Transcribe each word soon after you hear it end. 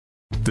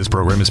This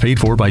program is paid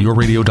for by Your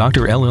Radio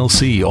Doctor,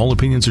 LLC. All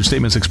opinions or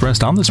statements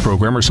expressed on this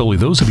program are solely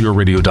those of Your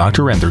Radio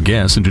Doctor and their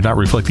guests and do not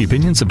reflect the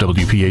opinions of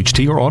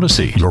WPHT or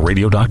Odyssey. Your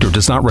Radio Doctor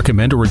does not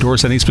recommend or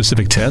endorse any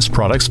specific tests,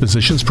 products,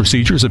 physicians,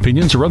 procedures,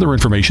 opinions, or other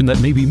information that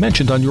may be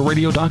mentioned on Your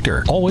Radio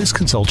Doctor. Always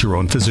consult your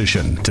own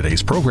physician.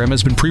 Today's program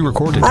has been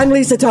pre-recorded. I'm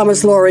Lisa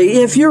Thomas-Laurie.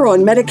 If you're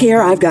on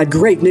Medicare, I've got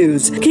great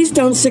news.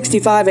 Keystone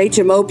 65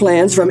 HMO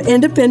plans from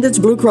Independence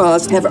Blue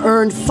Cross have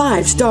earned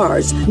 5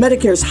 stars,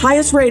 Medicare's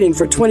highest rating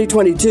for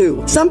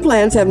 2022. Some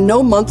plans have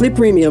no monthly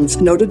premiums,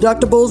 no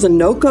deductibles, and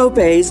no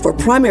copays for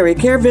primary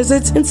care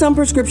visits and some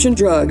prescription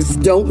drugs.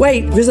 Don't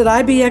wait. Visit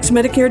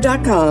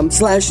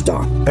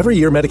ibxmedicare.com/star. Every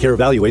year, Medicare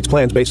evaluates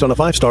plans based on a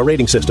 5-star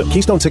rating system.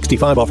 Keystone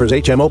 65 offers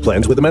HMO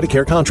plans with a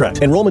Medicare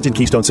contract. Enrollment in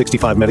Keystone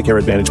 65 Medicare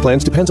Advantage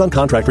plans depends on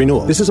contract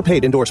renewal. This is a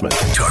paid endorsement.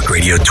 Talk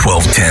Radio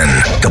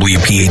 1210,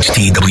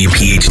 WPHT,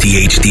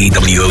 WPHT HD,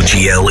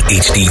 WOGL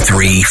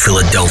HD3,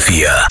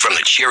 Philadelphia. From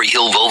the Cherry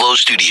Hill Volvo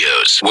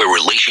Studios, where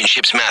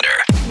relationships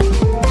matter.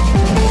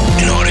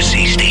 An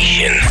Odyssey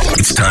station.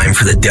 It's time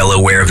for the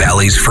Delaware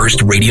Valley's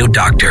first radio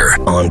doctor.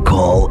 On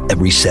call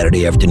every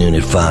Saturday afternoon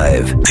at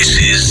 5. This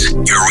is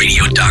Your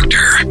Radio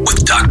Doctor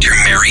with Dr.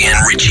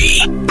 Marianne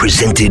Ritchie.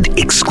 Presented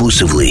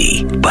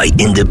exclusively by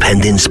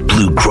Independence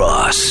Blue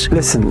Cross.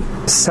 Listen,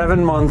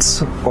 7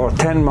 months or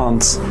 10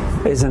 months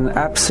is an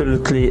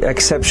absolutely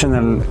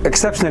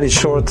exceptionally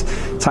short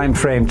time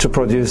frame to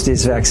produce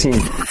this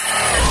vaccine.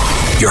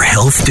 Your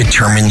health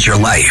determines your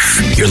life,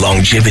 your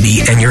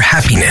longevity, and your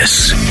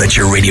happiness. Let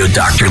your radio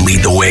doctor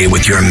lead the way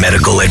with your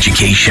medical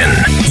education.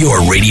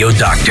 Your radio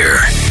doctor,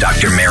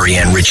 Dr.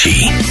 Marianne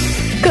Ritchie.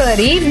 Good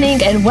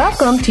evening and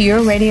welcome to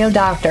Your Radio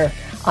Doctor.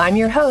 I'm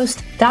your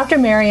host, Dr.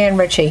 Marianne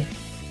Ritchie.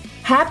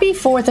 Happy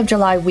 4th of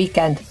July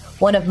weekend,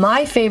 one of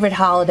my favorite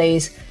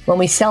holidays when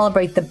we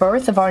celebrate the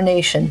birth of our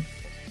nation.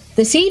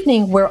 This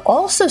evening, we're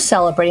also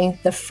celebrating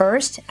the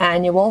first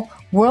annual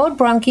World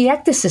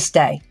Bronchiectasis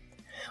Day,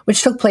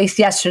 which took place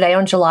yesterday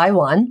on July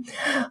 1.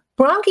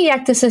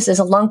 Bronchiectasis is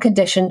a lung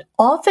condition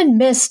often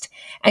missed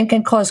and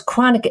can cause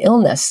chronic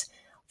illness.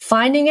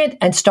 Finding it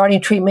and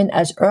starting treatment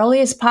as early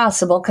as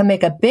possible can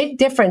make a big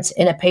difference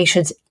in a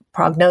patient's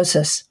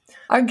prognosis.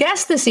 Our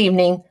guests this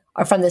evening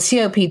are from the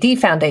COPD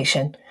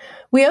Foundation.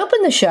 We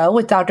open the show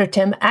with Dr.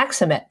 Tim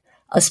Aksamit,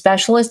 a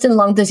specialist in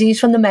lung disease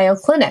from the Mayo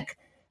Clinic.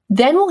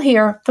 Then we'll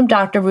hear from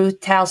Dr.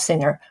 Ruth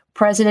Talsinger,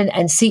 President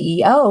and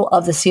CEO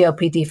of the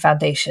COPD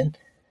Foundation.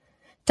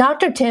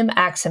 Dr. Tim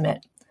Aksamit,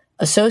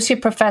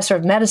 Associate Professor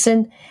of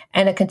Medicine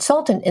and a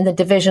consultant in the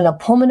Division of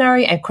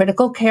Pulmonary and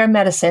Critical Care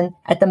Medicine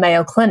at the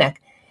Mayo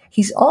Clinic.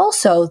 He's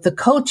also the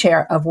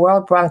co-chair of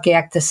World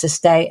Bronchiectasis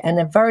Day and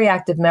a very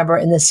active member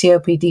in the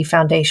COPD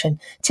Foundation.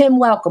 Tim,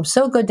 welcome.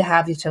 So good to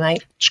have you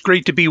tonight. It's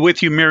great to be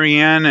with you,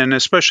 Marianne, and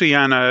especially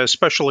on a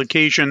special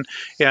occasion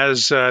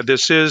as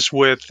this is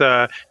with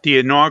the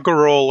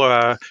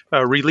inaugural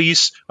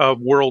release of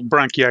World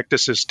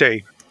Bronchiectasis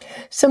Day.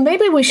 So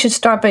maybe we should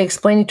start by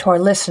explaining to our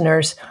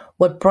listeners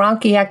what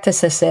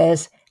bronchiectasis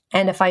is,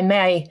 and if I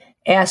may,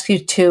 ask you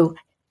to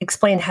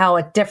explain how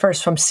it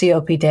differs from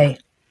COPD.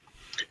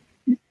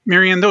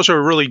 Marianne, those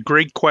are really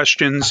great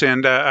questions,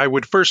 and I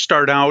would first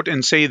start out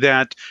and say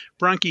that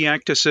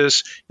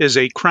bronchiectasis is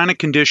a chronic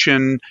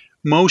condition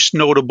most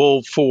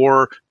notable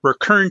for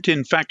recurrent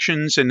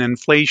infections and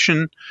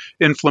inflammation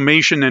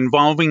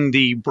involving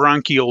the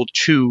bronchial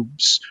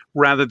tubes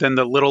rather than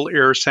the little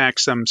air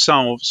sacs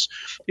themselves.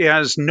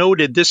 As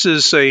noted, this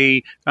is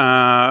a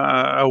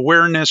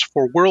awareness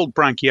for World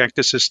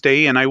Bronchiectasis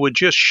Day, and I would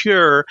just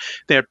share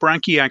that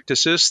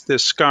bronchiectasis, the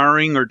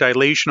scarring or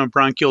dilation of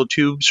bronchial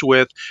tubes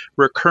with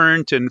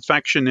recurrent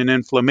infection and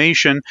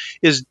inflammation,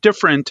 is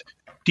different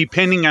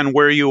depending on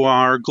where you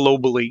are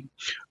globally.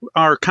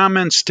 Our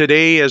comments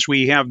today as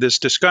we have this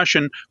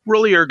discussion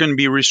really are going to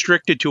be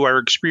restricted to our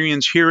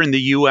experience here in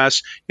the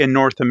U.S. and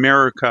North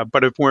America.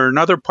 But if we're in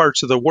other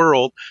parts of the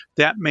world,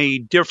 that may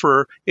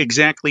differ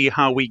exactly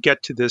how we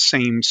get to the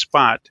same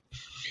spot.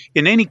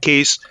 In any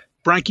case,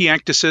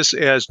 bronchiectasis,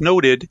 as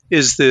noted,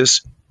 is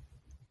this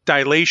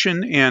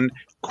dilation and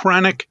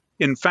chronic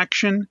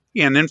infection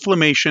and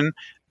inflammation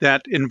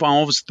that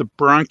involves the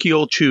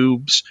bronchial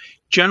tubes,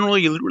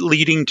 generally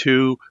leading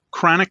to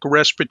chronic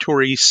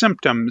respiratory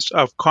symptoms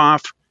of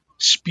cough,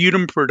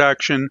 sputum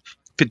production,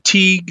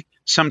 fatigue,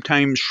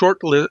 sometimes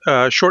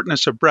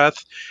shortness of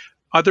breath.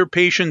 Other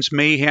patients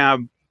may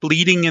have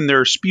bleeding in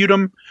their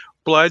sputum,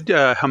 blood,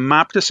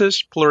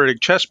 hemoptysis,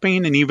 pleuritic chest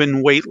pain, and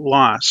even weight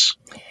loss.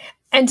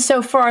 And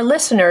so for our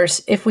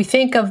listeners, if we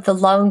think of the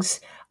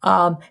lungs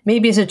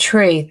maybe as a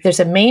tree, there's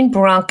a main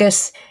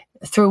bronchus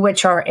through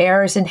which our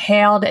air is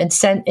inhaled and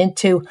sent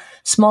into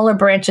smaller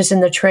branches in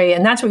the tree.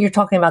 And that's what you're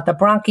talking about. The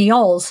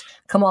bronchioles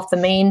come off the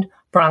main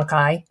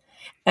bronchi.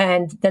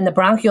 And then the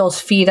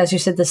bronchioles feed, as you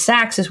said, the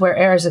sacs is where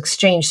air is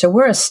exchanged. So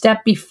we're a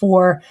step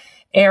before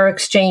air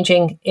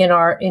exchanging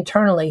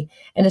internally.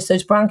 And it's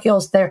those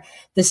bronchioles there.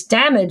 This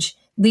damage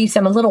leaves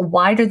them a little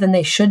wider than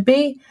they should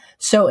be.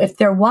 So if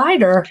they're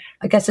wider,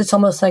 I guess it's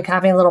almost like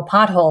having a little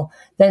pothole,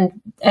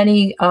 then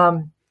any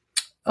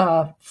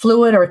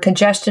fluid or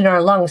congestion in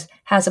our lungs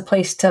has a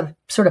place to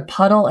sort of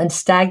puddle and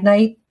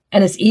stagnate,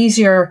 and it's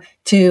easier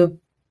to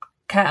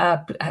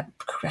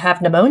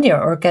have pneumonia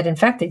or get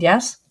infected,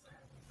 yes?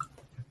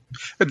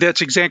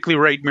 That's exactly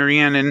right,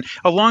 Marianne. And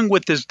along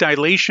with this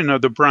dilation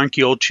of the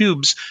bronchial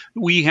tubes,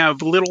 we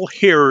have little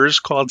hairs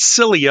called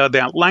cilia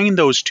that line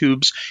those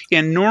tubes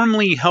and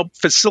normally help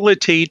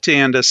facilitate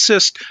and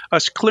assist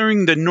us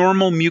clearing the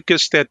normal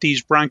mucus that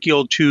these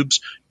bronchial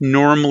tubes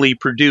normally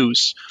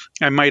produce.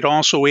 I might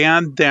also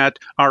add that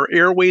our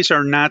airways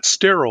are not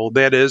sterile.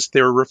 That is,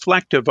 they're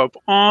reflective of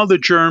all the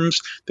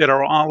germs that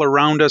are all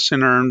around us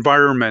in our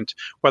environment,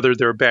 whether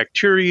they're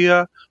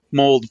bacteria,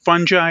 mold,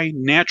 fungi,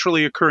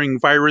 naturally occurring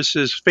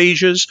viruses,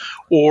 phages,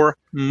 or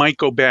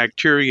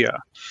mycobacteria.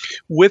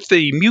 With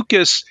the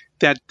mucus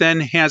that then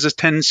has a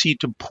tendency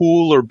to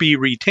pool or be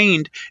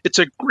retained, it's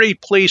a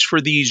great place for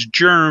these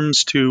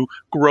germs to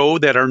grow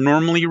that are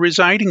normally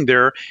residing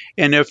there.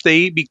 And if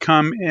they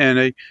become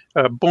a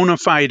bona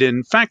fide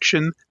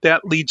infection,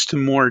 that leads to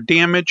more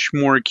damage,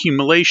 more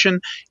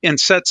accumulation, and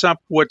sets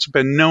up what's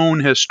been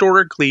known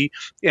historically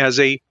as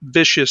a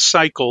vicious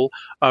cycle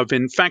of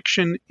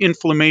infection,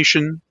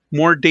 inflammation,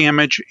 more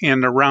damage,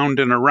 and around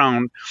and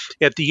around.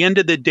 At the end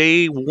of the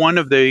day, one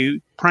of the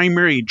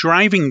primary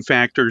driving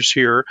factors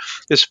here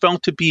is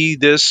felt to be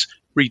this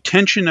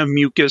retention of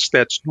mucus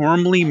that's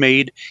normally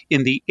made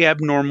in the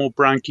abnormal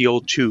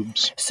bronchial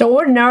tubes. So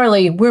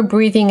ordinarily, we're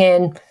breathing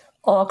in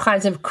all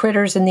kinds of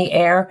critters in the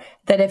air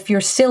that if your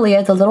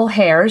cilia, the little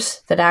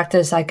hairs that act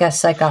as, I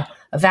guess, like a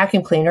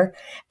vacuum cleaner,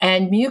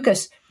 and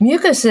mucus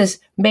is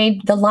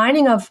made, the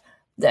lining of,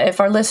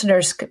 if our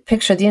listeners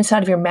picture the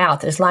inside of your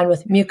mouth is lined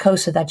with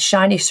mucosa, that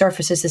shiny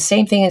surface is the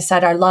same thing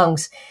inside our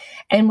lungs.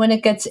 And when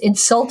it gets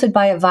insulted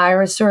by a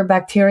virus or a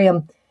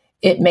bacterium,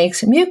 it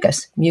makes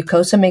mucus.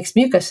 Mucosa makes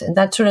mucus. And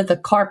that's sort of the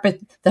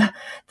carpet,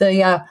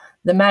 the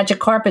magic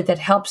carpet that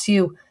helps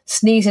you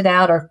sneeze it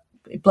out or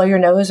blow your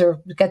nose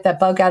or get that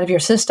bug out of your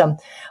system.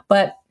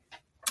 But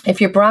if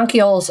your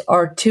bronchioles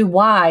are too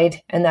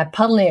wide and that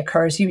puddling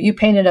occurs, you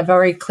painted a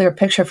very clear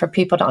picture for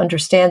people to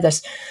understand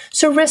this.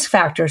 So risk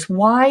factors,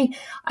 why?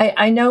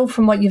 I know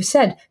from what you've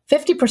said,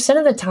 50%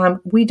 of the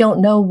time, we don't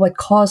know what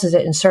causes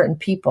it in certain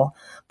people.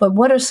 But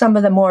what are some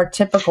of the more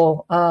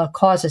typical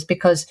causes?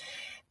 Because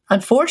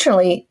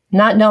unfortunately,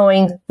 not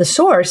knowing the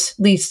source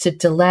leads to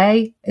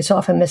delay. It's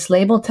often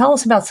mislabeled. Tell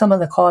us about some of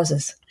the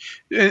causes.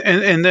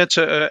 And that's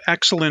an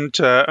excellent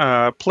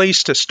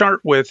place to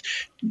start with.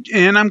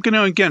 And I'm going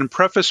to, again,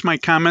 preface my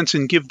comments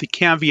and give the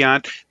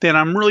caveat that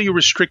I'm really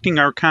restricting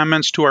our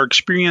comments to our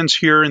experience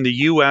here in the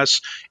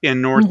U.S.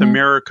 and North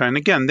America. And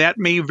again, that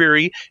may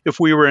vary if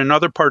we were in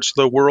other parts of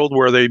the world,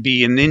 whether they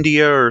be in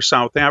India or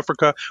South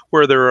Africa,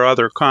 where there are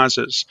other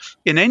causes.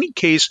 In any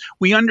case,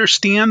 we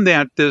understand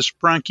that this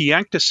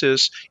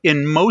bronchiectasis,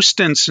 in most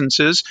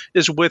instances,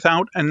 is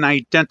without an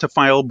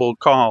identifiable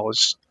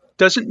cause.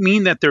 Doesn't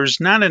mean that there's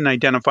not an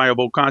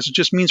identifiable cause. It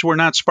just means we're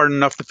not smart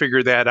enough to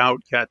figure that out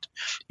yet.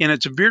 And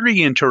it's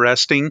very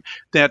interesting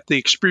that the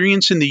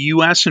experience in the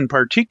U.S. in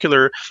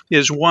particular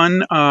is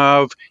one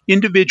of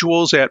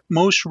individuals at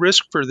most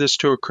risk for this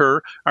to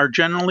occur are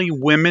generally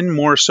women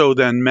more so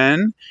than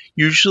men.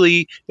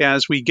 Usually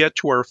as we get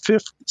to our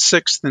 5th,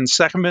 6th, and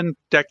 7th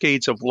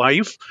decades of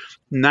life,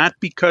 not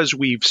because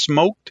we've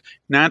smoked,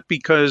 not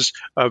because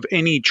of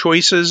any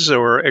choices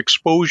or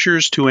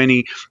exposures to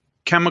any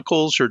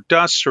chemicals or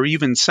dust or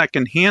even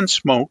secondhand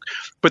smoke,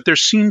 but there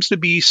seems to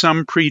be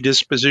some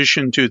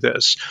predisposition to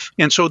this.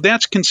 And so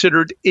that's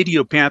considered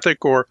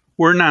idiopathic, or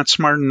we're not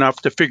smart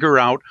enough to figure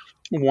out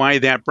why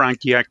that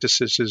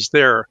bronchiectasis is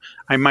there.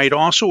 I might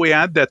also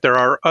add that there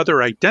are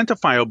other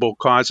identifiable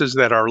causes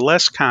that are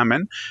less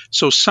common.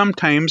 So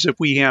sometimes if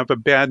we have a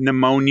bad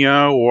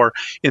pneumonia, or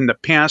in the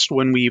past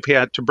when we've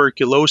had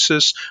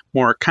tuberculosis,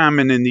 more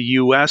common in the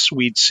U.S.,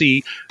 we'd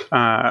see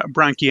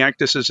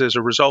bronchiectasis as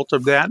a result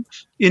of that.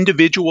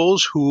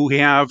 Individuals who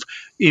have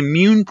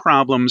immune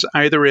problems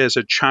either as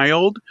a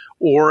child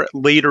or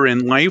later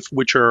in life,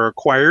 which are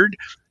acquired,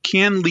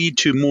 can lead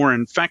to more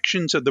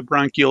infections of the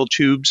bronchial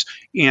tubes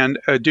and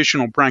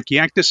additional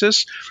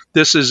bronchiectasis.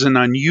 This is an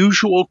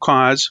unusual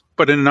cause,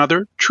 but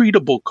another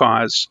treatable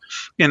cause.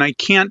 And I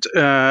can't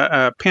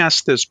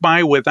pass this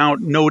by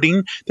without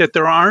noting that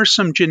there are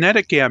some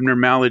genetic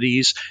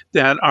abnormalities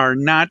that are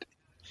not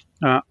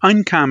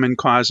uncommon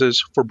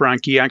causes for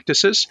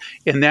bronchiectasis,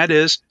 and that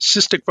is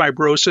cystic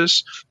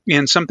fibrosis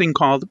and something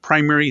called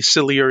primary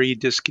ciliary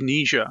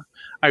dyskinesia.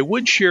 I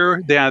would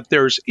share that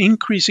there's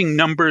increasing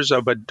numbers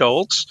of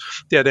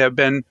adults that have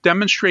been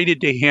demonstrated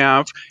to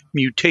have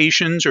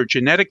mutations or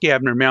genetic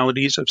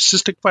abnormalities of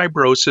cystic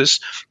fibrosis,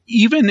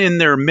 even in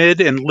their mid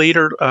and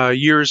later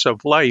years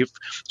of life.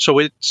 So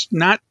it's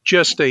not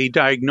just a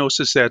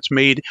diagnosis that's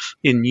made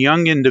in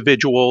young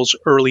individuals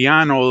early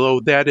on, although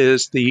that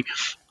is the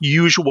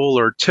usual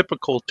or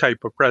typical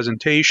type of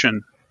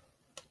presentation.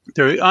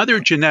 The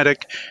other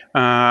genetic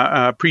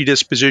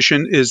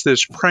predisposition is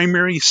this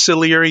primary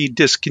ciliary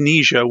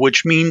dyskinesia,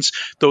 which means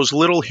those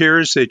little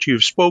hairs that you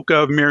spoke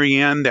of,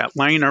 Marianne, that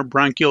line our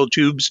bronchial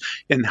tubes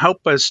and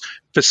help us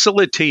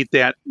facilitate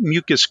that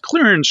mucus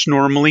clearance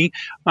normally,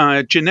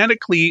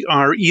 genetically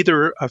are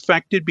either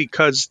affected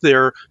because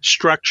their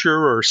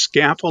structure or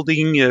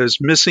scaffolding is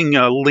missing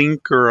a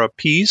link or a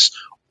piece,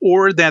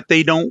 or that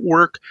they don't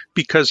work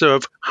because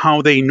of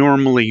how they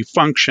normally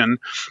function.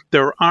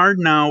 There are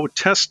now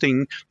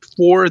testing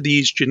for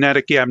these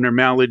genetic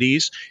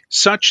abnormalities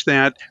such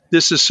that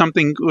this is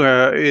something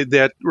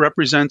that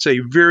represents a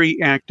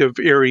very active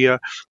area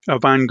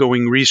of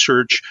ongoing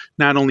research,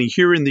 not only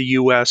here in the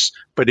U.S.,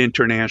 but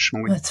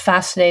internationally. That's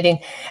fascinating.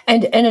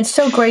 And it's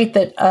so great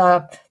that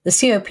the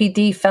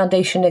COPD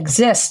Foundation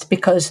exists,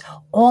 because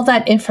all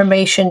that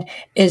information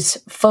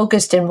is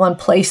focused in one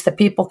place that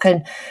people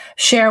can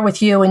share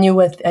with you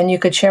and you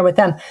could share with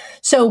them.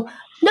 So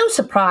no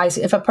surprise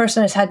if a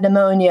person has had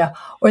pneumonia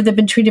or they've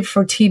been treated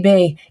for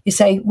TB, you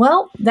say,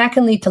 well, that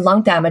can lead to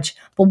lung damage.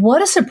 But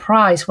what a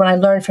surprise when I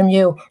learned from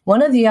you,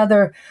 one of the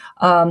other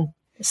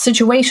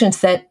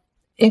situations that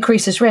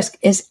increases risk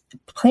is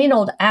plain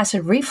old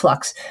acid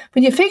reflux.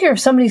 But you figure if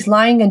somebody's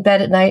lying in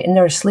bed at night and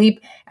they're asleep,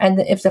 and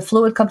if the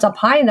fluid comes up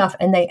high enough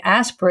and they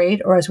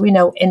aspirate, or as we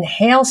know,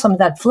 inhale some of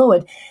that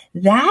fluid,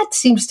 that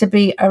seems to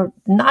be a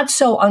not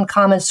so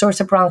uncommon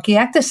source of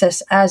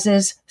bronchiectasis, as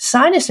is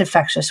sinus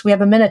infections. We have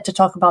a minute to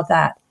talk about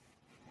that.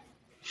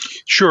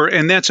 Sure,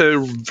 and that's a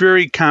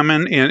very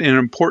common and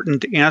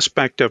important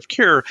aspect of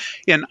care.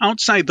 And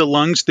outside the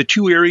lungs, the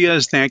two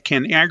areas that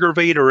can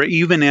aggravate, or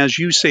even, as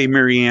you say,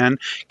 Marianne,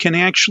 can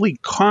actually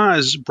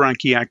cause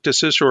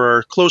bronchiectasis or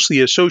are closely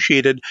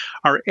associated,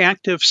 are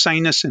active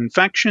sinus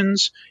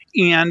infections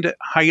and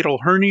hiatal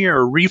hernia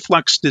or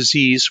reflux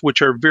disease,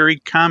 which are very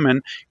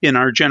common in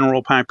our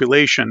general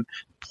population.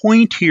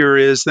 Point here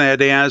is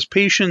that as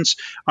patients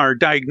are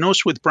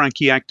diagnosed with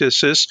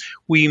bronchiectasis,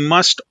 we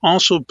must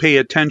also pay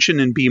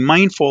attention and be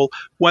mindful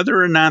whether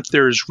or not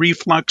there's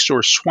reflux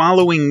or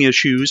swallowing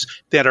issues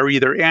that are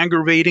either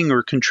aggravating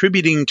or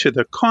contributing to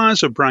the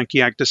cause of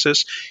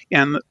bronchiectasis,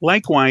 and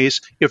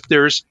likewise, if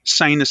there's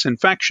sinus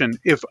infection.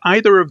 If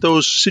either of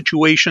those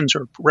situations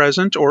are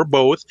present, or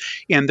both,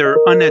 and they're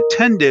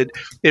unattended,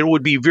 it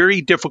would be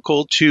very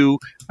difficult to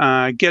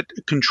get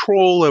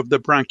control of the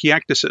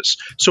bronchiectasis.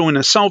 So in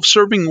a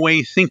self-serving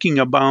way, thinking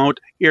about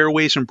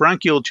airways and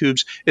bronchial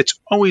tubes, it's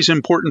always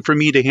important for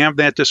me to have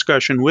that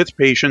discussion with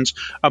patients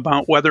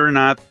about whether or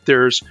not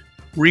there's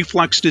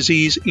reflux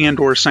disease and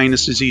or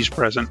sinus disease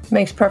present.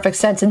 Makes perfect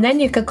sense. And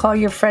then you could call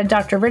your friend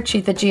Dr.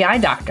 Ritchie the GI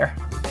doctor.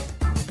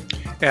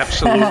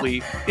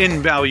 Absolutely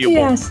invaluable.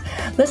 Yes.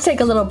 Let's take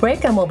a little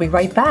break and we'll be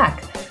right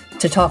back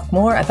to talk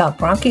more about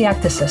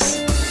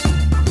bronchiectasis.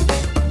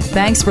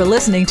 Thanks for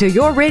listening to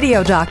Your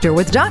Radio Doctor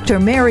with Dr.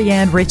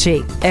 Marianne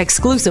Ritchie,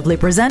 exclusively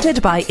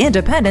presented by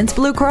Independence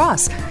Blue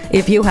Cross.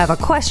 If you have a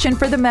question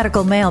for the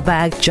medical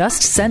mailbag,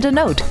 just send a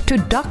note to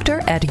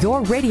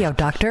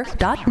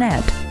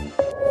doctor@yourradiodoctor.net.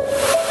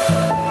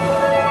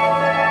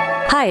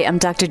 Hi, I'm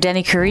Dr.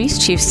 Denny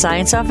Carice, Chief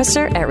Science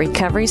Officer at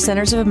Recovery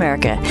Centers of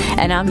America,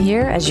 and I'm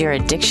here as your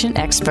addiction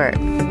expert.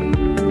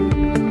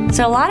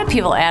 So a lot of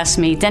people ask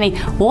me, Denny,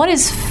 what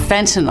is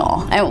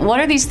fentanyl? And what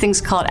are these things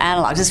called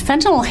analogs? Is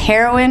fentanyl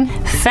heroin?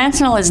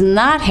 Fentanyl is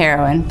not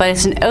heroin, but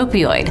it's an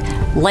opioid,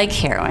 like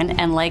heroin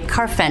and like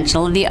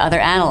carfentanil, the other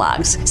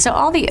analogs. So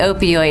all the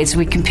opioids,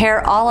 we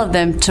compare all of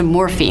them to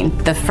morphine,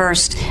 the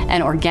first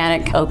and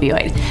organic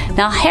opioid.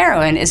 Now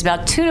heroin is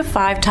about 2 to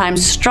 5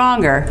 times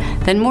stronger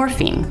than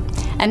morphine.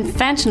 And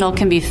fentanyl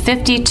can be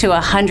 50 to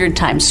 100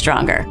 times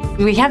stronger.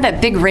 We have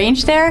that big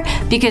range there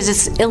because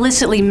it's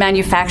illicitly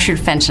manufactured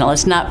fentanyl.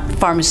 It's not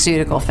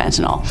pharmaceutical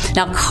fentanyl.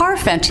 Now,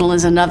 carfentanil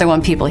is another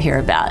one people hear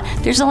about.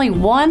 There's only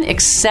one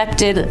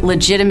accepted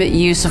legitimate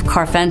use of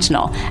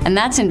carfentanil, and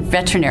that's in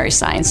veterinary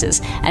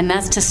sciences, and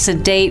that's to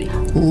sedate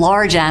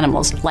large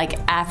animals like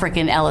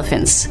African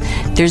elephants.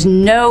 There's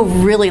no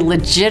really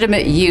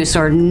legitimate use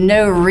or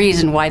no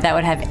reason why that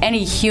would have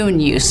any human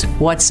use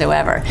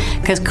whatsoever,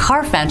 because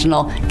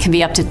carfentanil can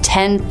be up to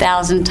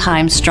 10,000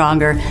 times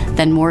stronger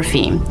than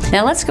morphine.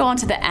 Now let's go on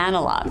to the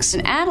analogs. An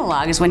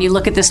analog is when you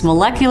look at this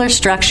molecular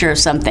structure of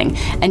something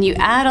and you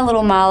add a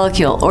little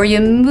molecule or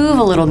you move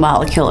a little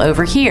molecule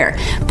over here,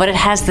 but it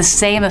has the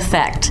same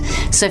effect.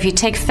 So if you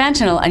take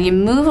fentanyl and you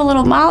move a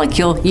little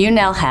molecule, you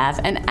now have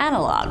an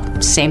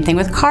analog. Same thing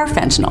with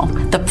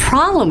carfentanil. The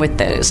problem with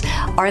those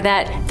are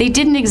that they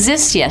didn't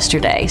exist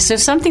yesterday. So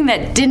something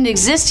that didn't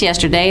exist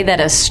yesterday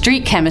that a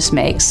street chemist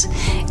makes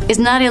is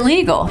not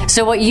illegal.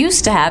 So what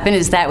used to happen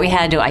is that we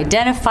had to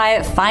identify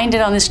it, find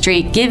it on the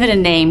street, give it a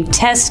name,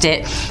 test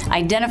it,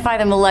 identify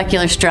the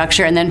molecular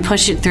structure, and then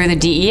push it through the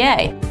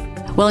DEA.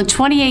 Well, in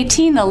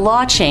 2018, the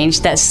law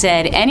changed that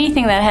said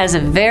anything that has a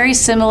very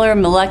similar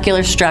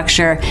molecular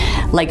structure,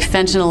 like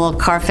fentanyl or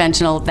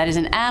carfentanil, that is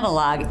an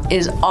analog,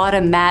 is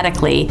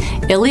automatically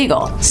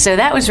illegal. So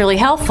that was really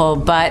helpful,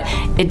 but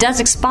it does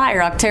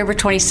expire October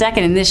 22nd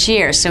in this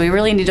year, so we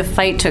really need to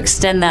fight to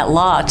extend that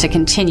law to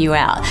continue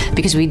out,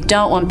 because we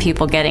don't want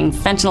people getting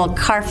fentanyl,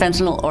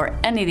 carfentanil, or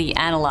any of the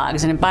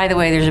analogs. And by the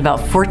way, there's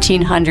about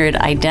 1,400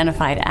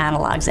 identified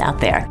analogs out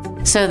there.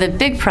 So the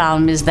big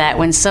problem is that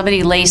when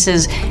somebody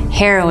laces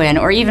heroin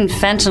or even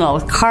fentanyl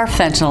with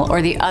carfentanil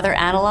or the other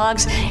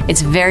analogs,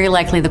 it's very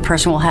likely the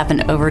person will have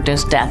an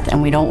overdose death,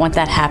 and we don't want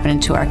that happening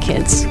to our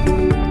kids.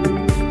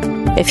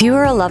 If you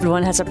or a loved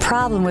one has a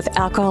problem with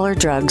alcohol or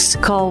drugs,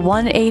 call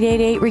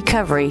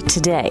 1-888-RECOVERY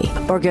today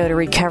or go to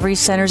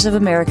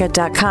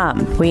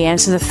recoverycentersofamerica.com. We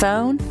answer the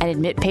phone and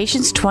admit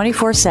patients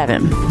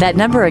 24/7. That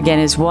number again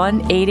is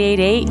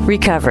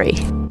 1-888-RECOVERY.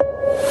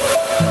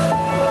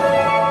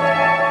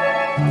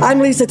 I'm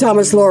Lisa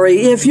Thomas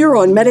Laurie. If you're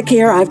on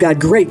Medicare, I've got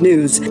great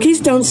news.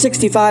 Keystone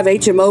 65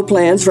 HMO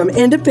plans from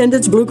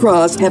Independence Blue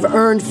Cross have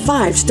earned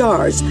 5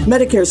 stars,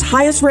 Medicare's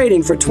highest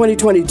rating for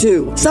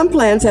 2022. Some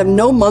plans have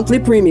no monthly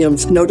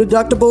premiums, no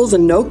deductibles,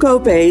 and no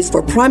copays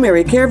for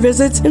primary care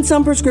visits and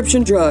some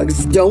prescription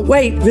drugs. Don't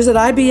wait. Visit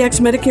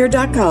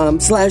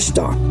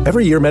ibxmedicare.com/star.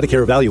 Every year,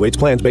 Medicare evaluates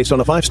plans based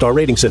on a 5-star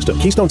rating system.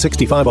 Keystone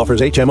 65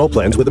 offers HMO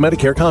plans with a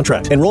Medicare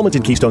contract. Enrollment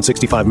in Keystone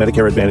 65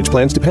 Medicare Advantage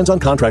plans depends on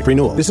contract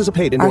renewal. This is a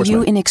paid endorsement. Are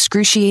you in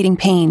excruciating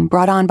pain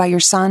brought on by your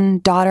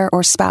son, daughter,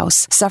 or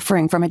spouse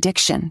suffering from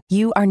addiction?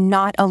 You are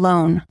not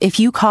alone. If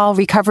you call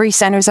Recovery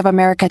Centers of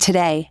America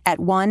today at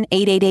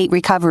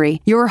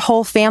 1-888-RECOVERY, your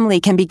whole family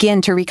can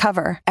begin to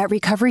recover. At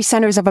Recovery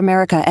Centers of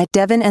America at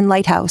Devon and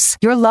Lighthouse,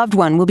 your loved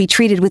one will be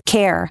treated with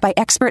care by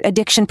expert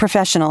addiction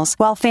professionals,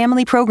 while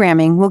family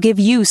programming will give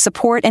you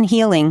support and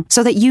healing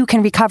so that you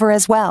can recover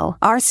as well.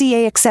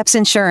 RCA accepts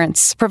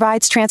insurance,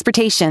 provides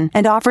transportation,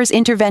 and offers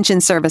intervention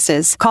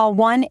services. Call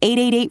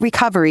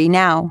 1-888-RECOVERY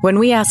now. When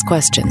we ask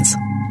questions,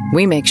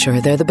 we make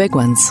sure they're the big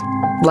ones.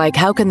 Like,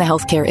 how can the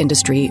healthcare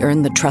industry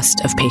earn the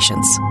trust of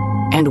patients?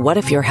 And what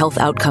if your health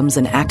outcomes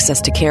and access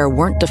to care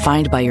weren't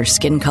defined by your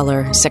skin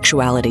color,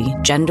 sexuality,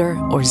 gender,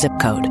 or zip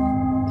code?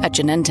 At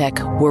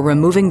Genentech, we're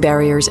removing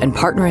barriers and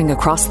partnering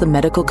across the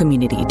medical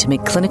community to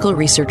make clinical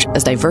research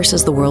as diverse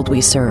as the world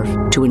we serve,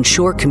 to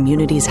ensure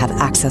communities have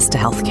access to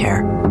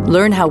healthcare.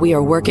 Learn how we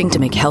are working to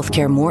make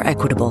healthcare more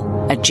equitable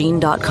at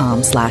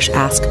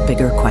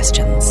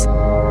gene.com/askbiggerquestions.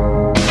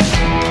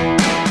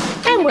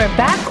 We're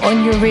back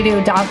on Your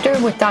Radio Doctor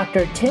with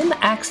Dr. Tim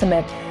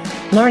Aksamit,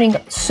 learning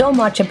so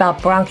much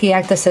about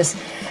bronchiectasis.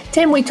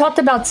 Tim, we talked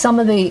about some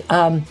of the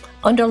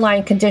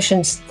underlying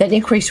conditions that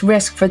increase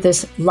risk for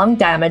this lung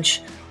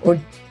damage or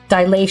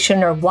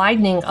dilation or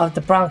widening of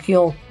the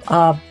bronchial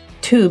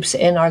tubes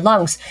in our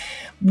lungs.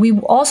 We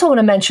also want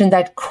to mention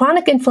that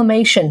chronic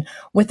inflammation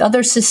with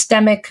other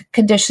systemic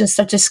conditions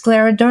such as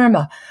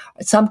scleroderma,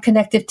 some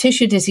connective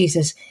tissue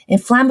diseases,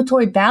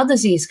 inflammatory bowel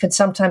disease can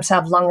sometimes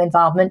have lung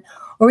involvement,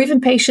 or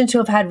even patients who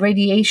have had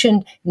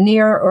radiation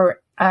near or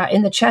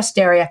in the chest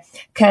area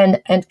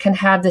can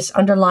have this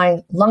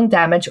underlying lung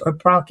damage or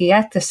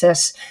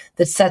bronchiectasis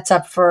that sets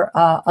up for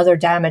other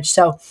damage.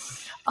 So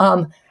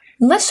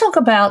let's talk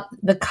about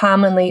the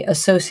commonly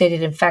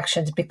associated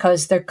infections,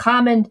 because they're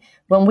common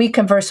when we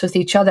converse with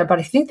each other, but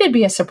I think they'd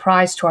be a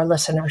surprise to our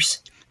listeners.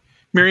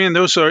 Marianne,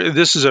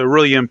 this is a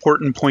really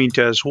important point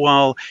as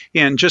well.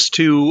 And just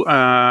to,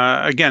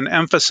 again,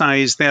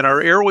 emphasize that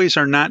our airways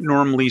are not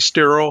normally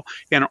sterile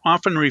and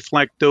often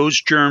reflect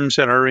those germs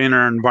that are in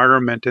our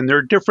environment. And there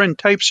are different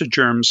types of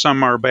germs.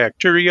 Some are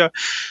bacteria,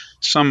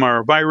 some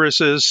are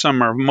viruses,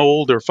 some are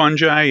mold or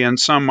fungi, and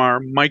some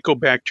are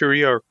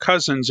mycobacteria, or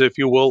cousins, if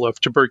you will,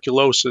 of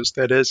tuberculosis.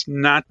 That is,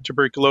 not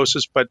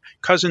tuberculosis, but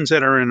cousins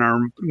that are in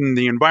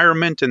the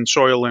environment and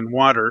soil and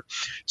water.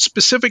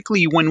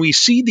 Specifically, when we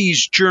see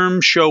these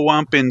germs show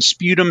up in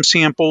sputum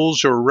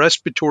samples or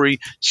respiratory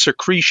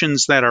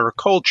secretions that are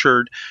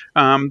cultured,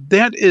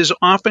 that is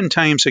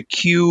oftentimes a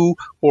cue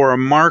or a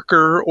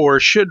marker, or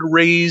should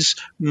raise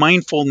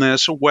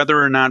mindfulness whether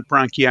or not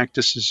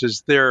bronchiectasis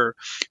is there.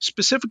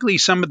 Specifically,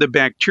 some of the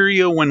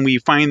bacteria, when we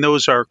find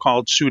those, are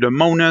called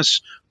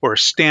Pseudomonas or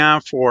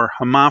Staph or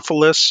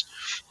Haemophilus.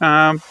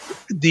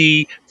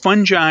 The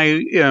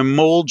fungi,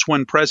 molds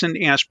when present,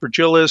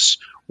 Aspergillus,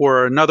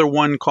 or another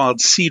one called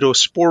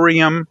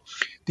Pseudosporium.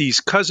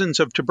 These cousins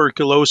of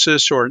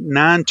tuberculosis or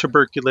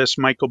non-tuberculous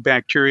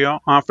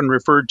mycobacteria, often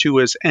referred to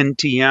as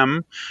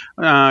NTM,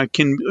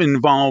 can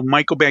involve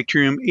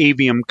Mycobacterium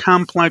avium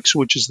complex,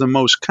 which is the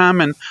most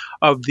common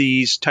of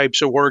these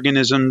types of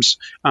organisms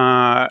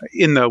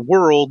in the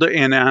world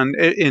and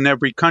in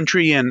every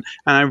country and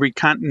on every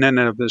continent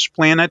of this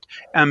planet.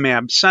 M.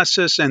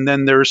 abscessus, and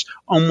then there's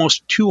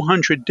almost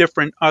 200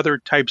 different other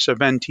types of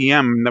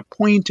NTM. And the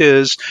point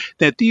is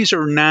that these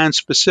are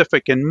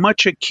non-specific and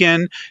much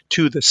akin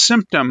to the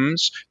symptoms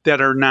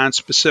that are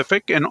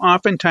non-specific, and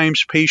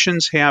oftentimes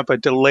patients have a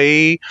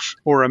delay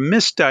or a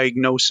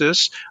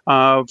misdiagnosis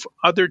of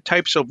other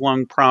types of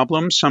lung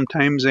problems,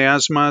 sometimes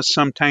asthma,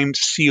 sometimes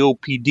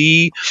COPD,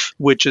 COPD,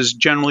 which is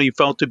generally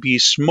felt to be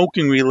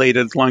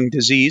smoking-related lung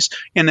disease,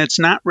 and it's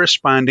not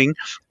responding.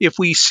 If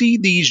we see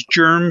these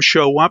germs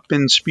show up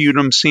in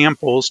sputum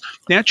samples,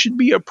 that should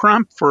be a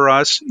prompt for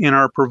us and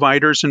our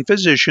providers and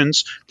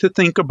physicians to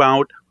think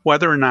about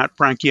whether or not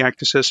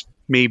bronchiectasis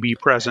may be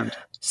present.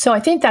 So I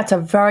think that's a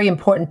very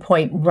important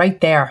point right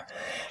there.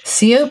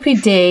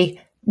 COPD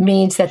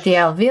means that the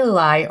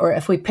alveoli, or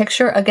if we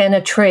picture again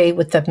a tree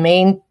with the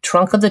main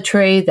trunk of the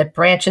tree that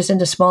branches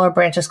into smaller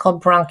branches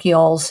called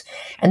bronchioles,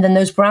 and then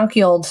those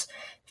bronchioles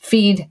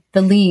feed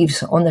the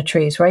leaves on the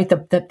trees, right?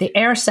 The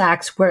air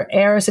sacs where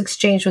air is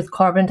exchanged with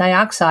carbon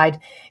dioxide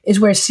is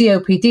where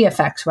COPD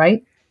affects,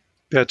 right?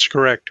 That's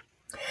correct.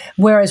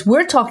 Whereas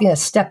we're talking a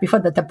step before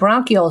that, the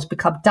bronchioles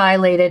become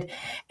dilated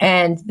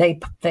and they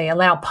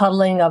allow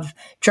puddling of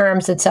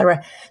germs,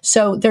 etc.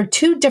 So there are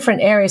two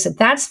different areas.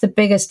 That's the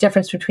biggest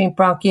difference between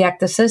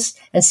bronchiectasis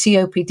and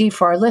COPD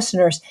for our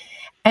listeners.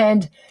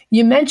 And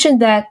you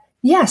mentioned that,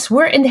 yes,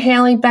 we're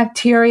inhaling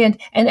bacteria.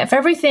 And if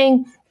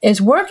everything is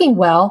working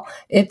well,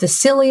 if the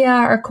cilia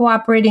are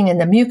cooperating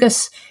and the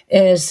mucus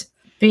is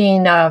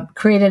being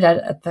created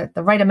at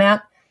the right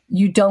amount,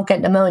 you don't get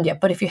pneumonia.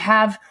 But if you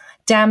have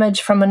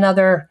damage from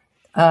a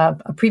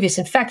previous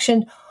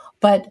infection,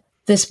 but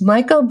this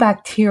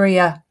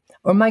mycobacteria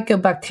or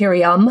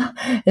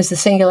mycobacterium is the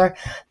singular,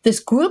 this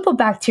group of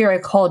bacteria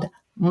called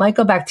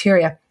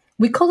mycobacteria,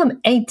 we call them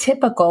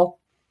atypical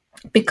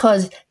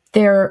because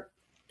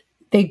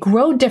they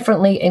grow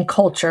differently in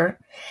culture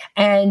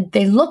and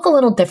they look a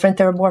little different,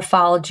 their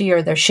morphology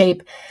or their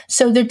shape.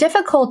 So they're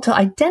difficult to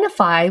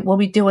identify when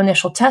we do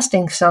initial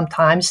testing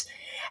sometimes.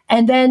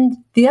 And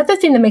then the other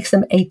thing that makes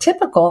them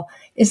atypical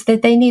is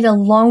that they need a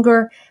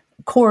longer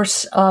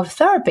course of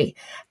therapy.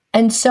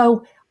 And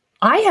so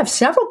I have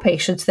several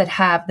patients that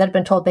have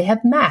been told they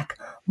have MAC,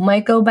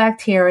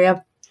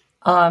 Mycobacteria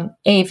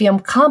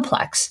avium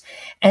complex,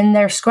 and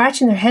they're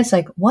scratching their heads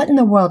like, what in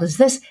the world is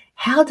this?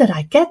 How did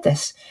I get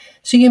this?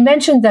 So you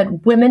mentioned that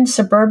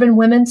suburban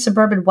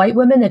white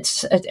women,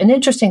 it's an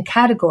interesting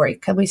category.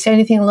 Can we say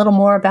anything a little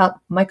more about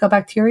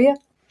mycobacteria?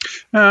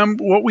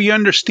 What we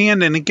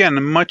understand, and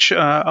again, much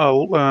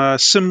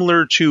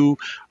similar to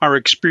our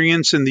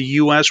experience in the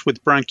U.S.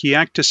 with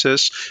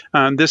bronchiectasis,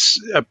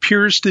 this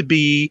appears to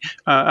be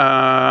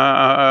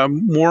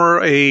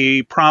more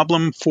a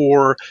problem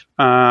for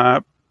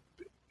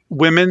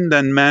women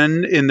than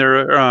men in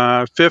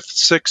their fifth,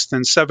 sixth,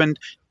 and seventh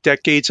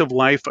decades of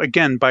life,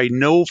 again, by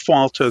no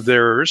fault of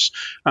theirs.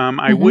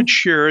 I would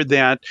share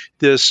that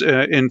this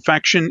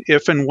infection,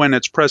 if and when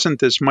it's present,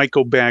 this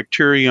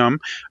mycobacterium,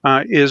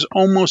 is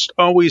almost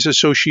always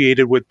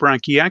associated with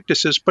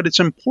bronchiectasis, but it's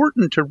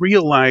important to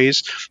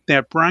realize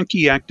that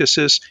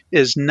bronchiectasis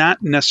is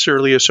not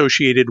necessarily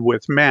associated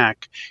with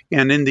MAC.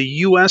 And in the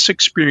U.S.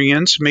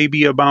 experience,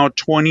 maybe about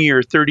 20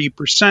 or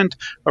 30%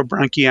 of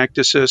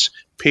bronchiectasis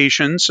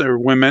patients or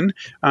women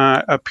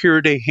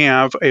appear to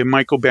have a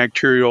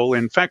mycobacterial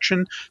infection,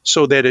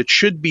 so that it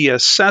should be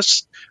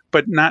assessed,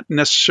 but not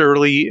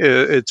necessarily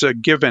it's a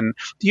given.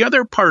 The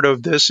other part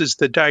of this is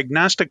the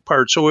diagnostic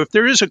part. So if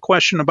there is a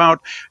question about,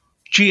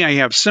 gee, I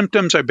have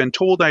symptoms, I've been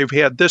told I've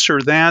had this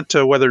or that,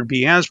 whether it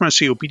be asthma,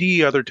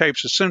 COPD, other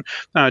types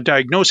of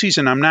diagnoses,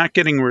 and I'm not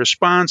getting a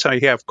response, I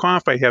have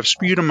cough, I have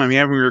sputum, I'm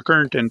having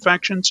recurrent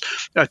infections.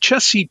 A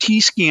chest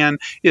CT scan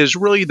is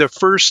really the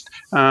first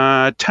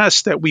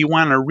test that we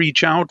want to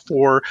reach out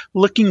for,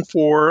 looking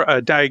for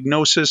a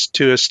diagnosis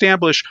to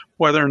establish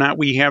whether or not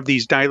we have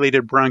these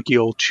dilated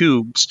bronchial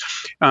tubes.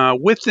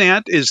 With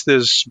that is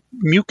this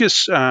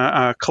mucus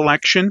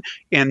collection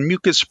and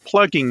mucus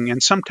plugging,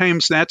 and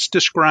sometimes that's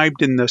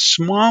described in the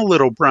small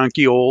little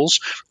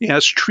bronchioles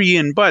as tree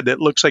and bud.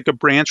 It looks like a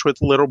branch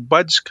with little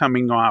buds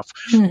coming off.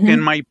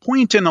 And my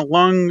point in a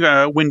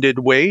long-winded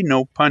way,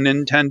 no pun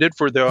intended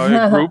for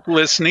the group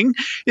listening,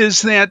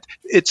 is that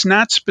it's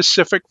not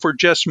specific for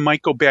just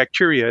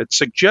mycobacteria. It's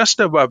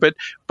suggestive of it,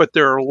 but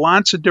there are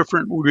lots of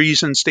different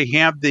reasons to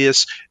have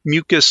this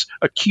mucus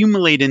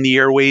accumulate in the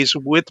airways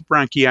with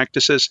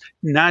bronchiectasis,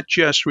 not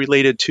just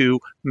related to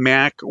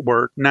MAC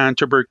or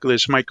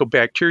non-tuberculous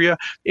mycobacteria,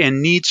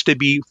 and needs to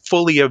be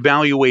fully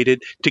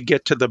evaluated to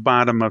get to the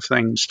bottom of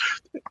things.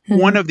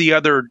 One of the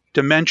other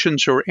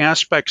dimensions or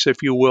aspects,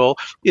 if you will,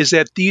 is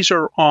that these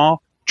are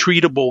all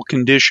treatable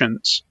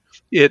conditions.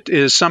 It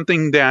is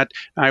something that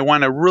I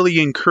want to really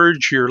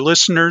encourage your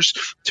listeners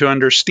to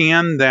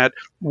understand, that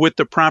with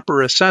the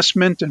proper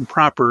assessment and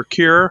proper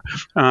care,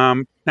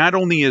 not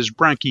only is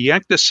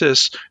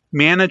bronchiectasis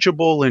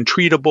manageable and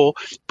treatable,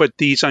 but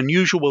these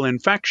unusual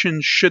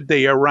infections, should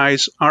they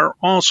arise, are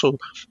also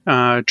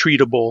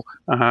treatable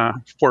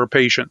for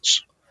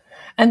patients.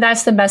 And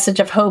that's the message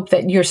of hope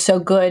that you're so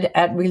good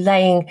at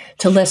relaying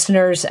to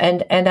listeners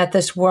and at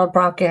this World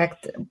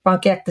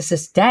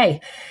Bronchiectasis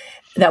Day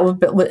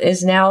that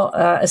is now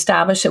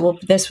established.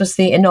 This was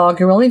the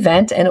inaugural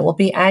event, and it will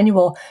be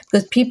annual,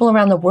 because people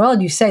around the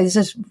world, you say this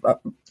is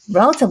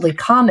relatively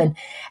common.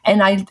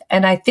 And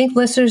I think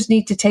listeners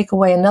need to take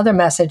away another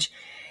message.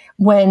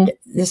 When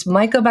this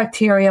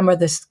mycobacterium or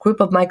this group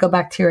of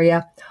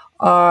mycobacteria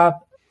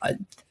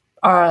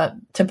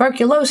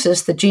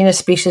tuberculosis, the genus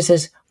species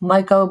is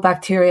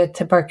Mycobacteria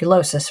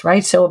tuberculosis,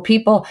 right? So when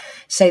people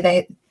say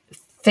they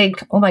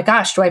think, oh my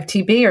gosh, do I have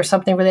TB or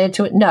something related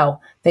to it?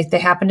 No, they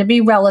happen to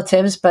be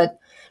relatives, but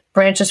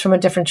branches from a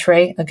different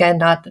tree. Again,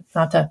 not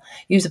to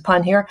use a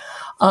pun here.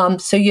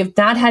 So you've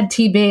not had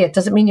TB. It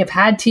doesn't mean you've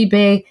had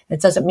TB.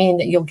 It doesn't mean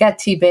that you'll get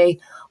TB.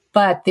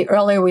 But the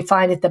earlier we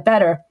find it, the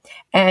better.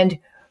 And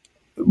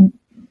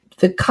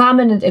the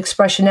common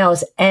expression now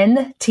is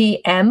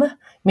NTM,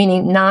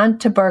 meaning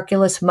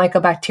non-tuberculous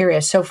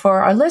mycobacteria. So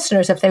for our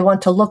listeners, if they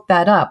want to look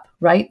that up,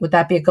 right, would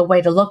that be a good way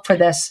to look for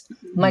this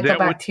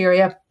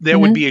mycobacteria? That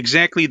would be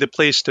exactly the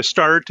place to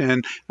start.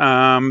 And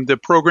the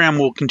program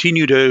will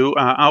continue to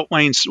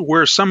outline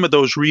where some of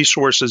those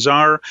resources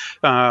are.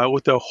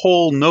 With the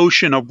whole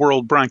notion of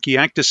World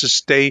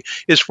Bronchiectasis Day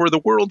is for the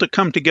world to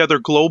come together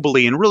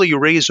globally and really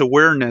raise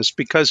awareness,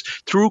 because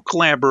through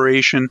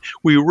collaboration,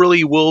 we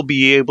really will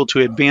be able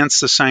to advance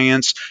the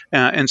science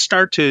and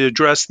start to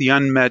address the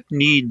unmet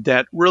need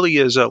that really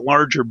is a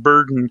larger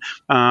burden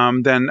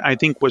than I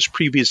think was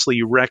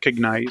previously recognized.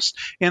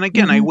 And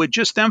again, I would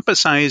just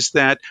emphasize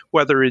that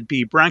whether it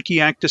be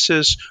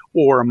bronchiectasis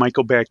or a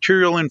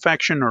mycobacterial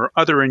infection or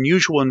other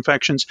unusual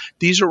infections,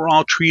 these are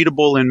all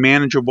treatable and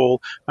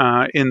manageable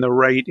in the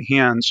right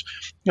hands.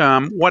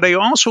 What I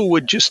also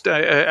would just,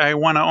 I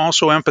want to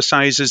also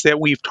emphasize is that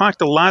we've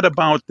talked a lot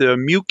about the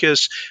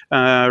mucus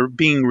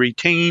being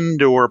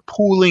retained or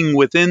pooling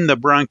within the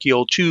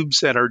bronchial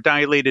tubes that are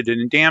dilated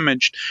and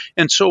damaged.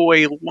 And so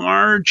a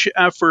large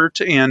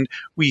effort, and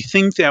we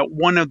think that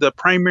one of the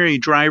primary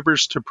drivers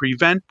to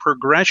prevent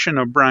progression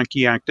of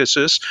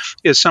bronchiectasis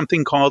is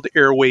something called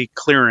airway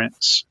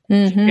clearance.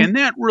 And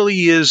that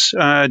really is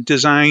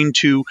designed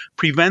to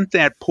prevent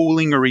that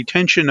pooling or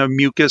retention of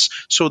mucus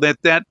so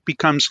that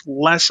becomes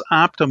less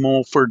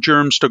optimal for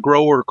germs to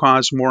grow or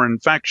cause more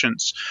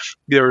infections.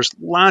 There's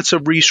lots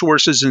of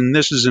resources, and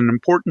this is an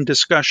important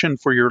discussion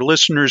for your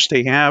listeners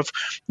to have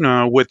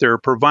with their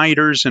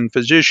providers and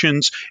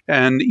physicians,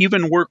 and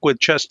even work with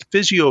chest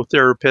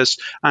physiotherapists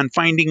on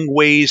finding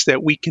ways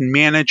that we can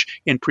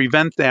manage and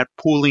prevent that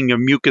pooling of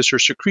mucus or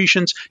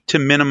secretions to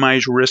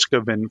minimize risk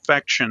of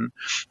infection.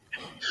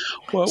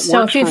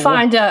 So if you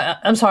find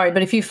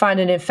if you find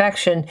an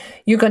infection,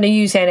 you're going to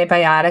use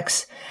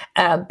antibiotics.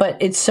 But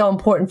it's so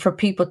important for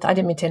people, I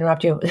didn't mean to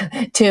interrupt you,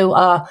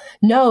 to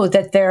know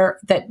that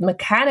that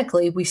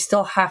mechanically we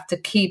still have to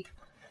keep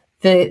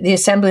the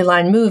assembly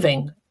line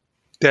moving.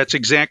 That's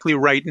exactly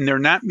right. And they're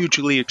not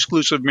mutually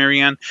exclusive,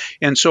 Marianne.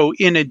 And so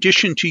in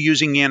addition to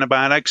using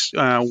antibiotics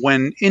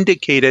when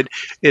indicated,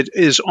 it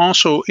is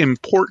also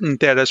important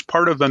that as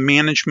part of a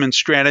management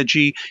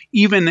strategy,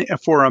 even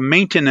for a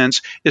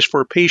maintenance, is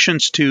for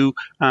patients to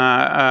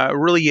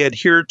really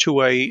adhere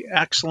to an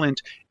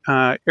excellent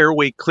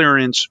airway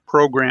clearance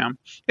program.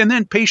 And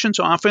then patients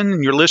often,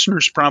 and your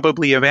listeners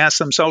probably have asked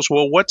themselves,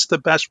 well, what's the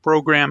best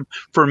program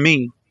for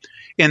me?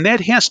 And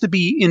that has to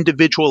be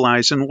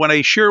individualized. And what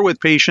I share with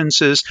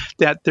patients is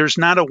that there's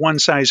not a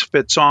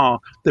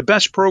one-size-fits-all. The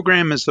best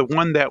program is the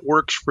one that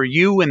works for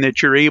you and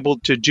that you're able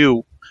to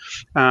do.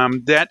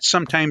 That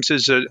sometimes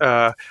is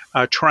a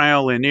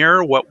trial and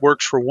error. What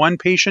works for one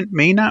patient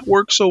may not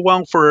work so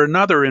well for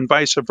another, and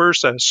vice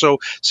versa. So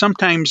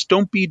sometimes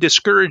don't be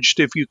discouraged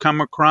if you come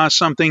across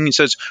something and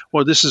says,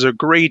 well, this is a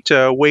great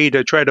way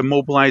to try to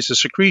mobilize the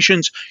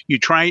secretions. You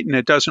try it and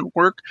it doesn't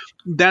work.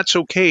 That's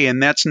okay,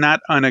 and that's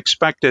not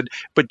unexpected.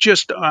 But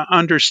just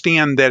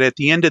understand that at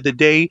the end of the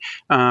day,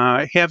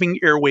 having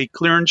airway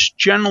clearance,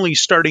 generally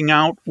starting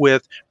out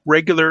with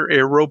regular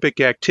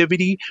aerobic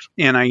activity,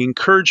 and I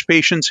encourage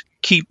patients,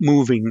 keep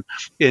moving.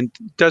 It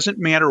doesn't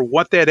matter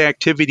what that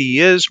activity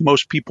is.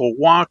 Most people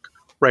walk,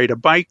 ride a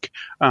bike,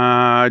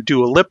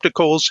 do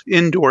ellipticals,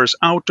 indoors,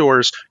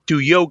 outdoors, do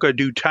yoga,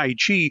 do Tai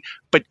Chi,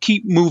 but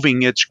keep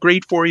moving. It's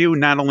great for you,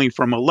 not only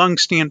from a lung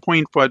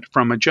standpoint, but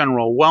from a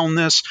general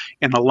wellness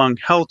and a lung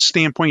health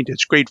standpoint.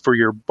 It's great for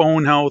your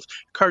bone health,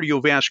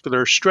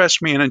 cardiovascular,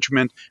 stress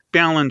management,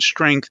 balance,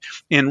 strength,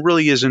 and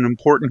really is an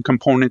important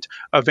component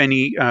of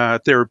any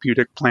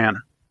therapeutic plan.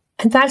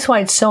 And that's why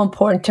it's so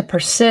important to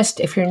persist.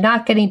 If you're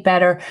not getting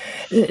better,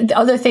 the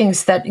other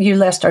things that you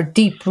list are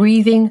deep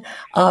breathing,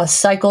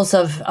 cycles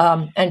of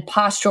and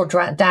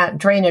postural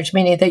drainage,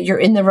 meaning that you're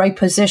in the right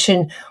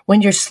position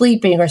when you're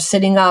sleeping or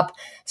sitting up,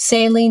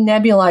 saline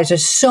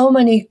nebulizers, so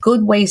many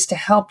good ways to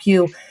help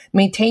you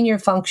maintain your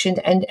function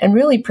and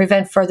really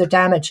prevent further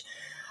damage.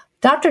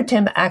 Dr.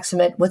 Tim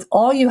Axamit, with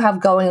all you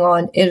have going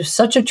on, it is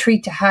such a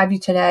treat to have you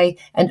today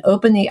and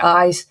open the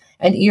eyes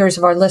and ears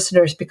of our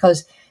listeners,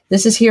 because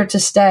this is here to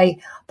stay.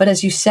 But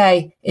as you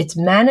say, it's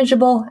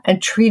manageable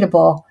and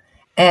treatable.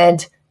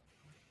 And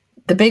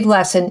the big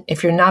lesson,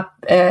 if you're not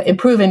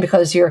improving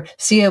because your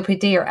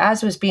COPD or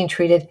asthma is being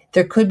treated,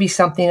 there could be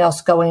something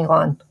else going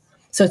on.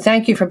 So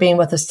thank you for being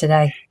with us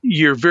today.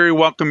 You're very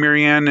welcome,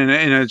 Marianne, and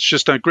it's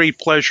just a great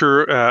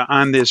pleasure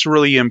on this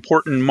really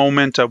important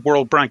moment of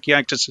World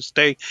Bronchiectasis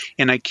Day.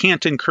 And I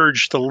can't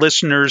encourage the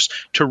listeners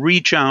to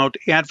reach out,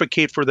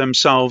 advocate for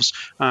themselves.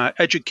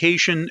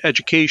 Education,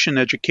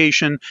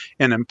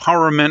 and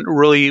empowerment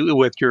really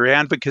with your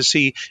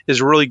advocacy is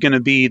really going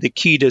to be the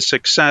key to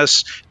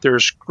success.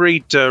 There's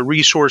great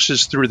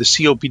resources through the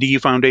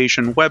COPD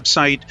Foundation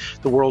website,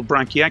 the World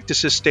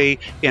Bronchiectasis Day,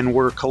 and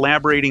we're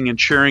collaborating and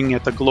sharing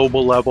at the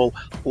global level.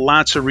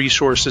 Lots of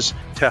resources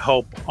to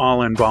help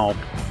all involved.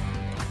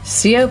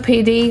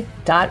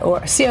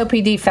 COPD.org,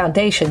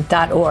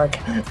 COPDfoundation.org.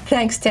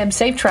 Thanks, Tim.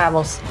 Safe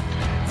travels.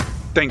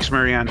 Thanks,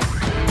 Marianne.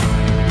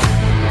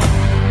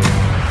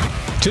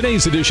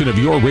 Today's edition of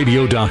Your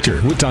Radio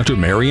Doctor with Dr.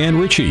 Marianne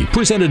Ritchie,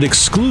 presented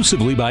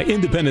exclusively by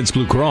Independence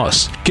Blue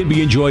Cross, can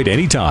be enjoyed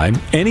anytime,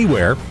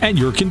 anywhere, at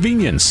your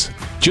convenience.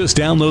 Just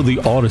download the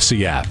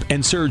Odyssey app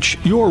and search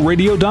Your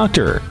Radio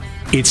Doctor.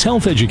 It's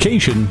health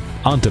education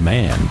on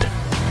demand.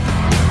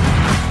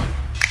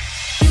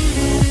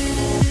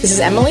 This is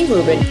Emily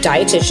Rubin,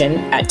 dietitian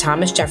at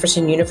Thomas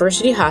Jefferson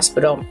University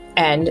Hospital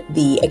and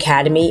the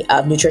Academy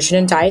of Nutrition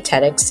and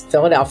Dietetics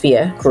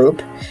Philadelphia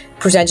group,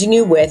 presenting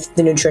you with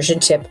the nutrition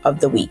tip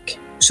of the week.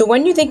 So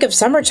when you think of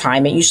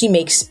summertime, it usually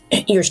makes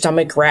your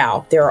stomach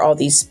growl. There are all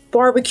these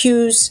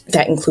barbecues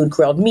that include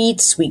grilled meat,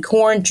 sweet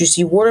corn,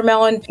 juicy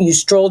watermelon. You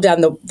stroll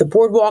down the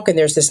boardwalk and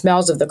there's the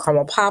smells of the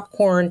caramel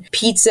popcorn,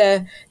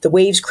 pizza, the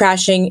waves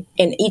crashing,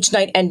 and each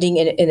night ending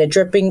in a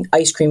dripping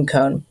ice cream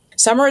cone.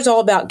 Summer is all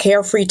about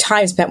carefree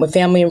time spent with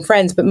family and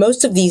friends, but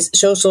most of these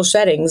social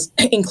settings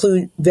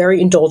include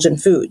very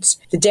indulgent foods.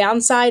 The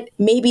downside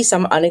may be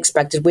some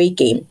unexpected weight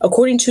gain.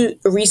 According to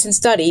a recent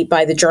study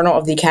by the Journal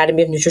of the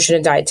Academy of Nutrition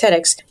and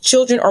Dietetics,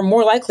 children are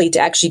more likely to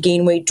actually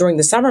gain weight during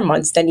the summer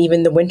months than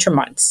even the winter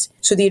months.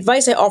 So the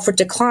advice I offer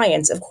to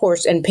clients, of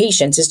course, and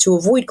patients is to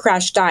avoid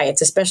crash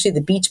diets, especially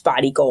the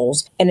Beachbody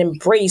goals, and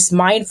embrace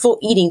mindful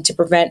eating to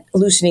prevent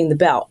loosening the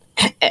belt.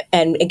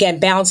 And again,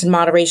 balance and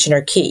moderation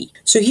are key.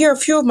 So here are a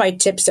few of my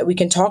tips that we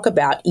can talk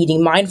about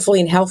eating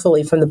mindfully and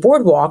healthily from the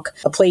boardwalk,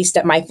 a place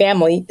that my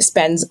family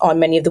spends on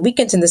many of the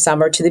weekends in the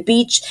summer, to the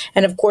beach,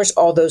 and of course,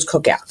 all those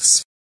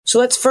cookouts. So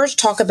let's first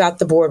talk about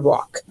the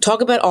boardwalk.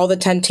 Talk about all the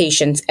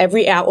temptations.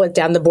 Every outlet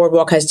down the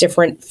boardwalk has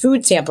different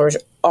food samplers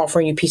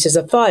offering you pieces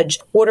of fudge,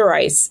 water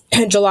ice,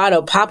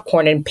 gelato,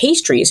 popcorn, and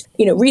pastries.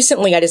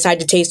 Recently I decided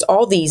to taste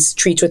all these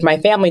treats with my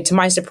family. To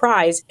my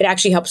surprise, it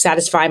actually helped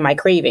satisfy my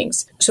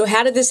cravings. So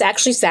how did this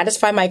actually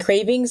satisfy my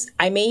cravings?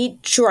 I made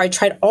sure I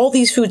tried all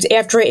these foods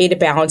after I ate a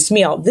balanced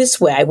meal. This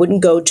way I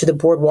wouldn't go to the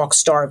boardwalk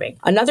starving.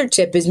 Another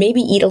tip is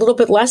maybe eat a little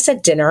bit less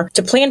at dinner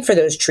to plan for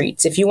those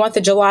treats. If you want the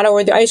gelato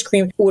or the ice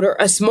cream, order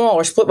a small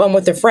or split one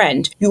with a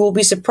friend. You will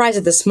be surprised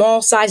that the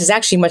small size is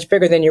actually much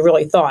bigger than you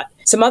really thought.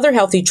 Some other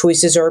healthy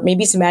choices are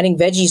maybe some adding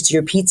veggies to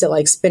your pizza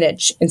like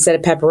spinach instead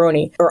of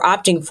pepperoni, or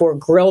opting for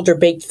grilled or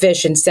baked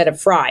fish instead of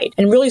fried,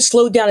 and really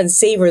slow down and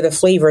savor the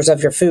flavors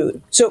of your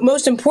food. So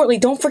most importantly,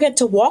 don't forget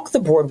to walk the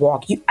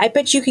boardwalk. I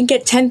bet you can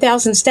get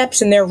 10,000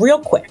 steps in there real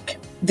quick.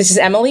 This is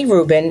Emily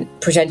Rubin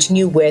presenting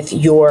you with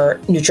your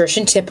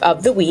nutrition tip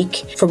of the week.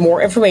 For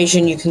more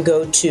information, you can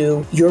go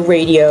to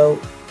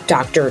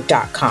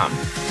yourradiodoctor.com.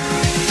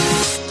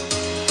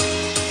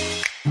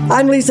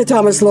 I'm Lisa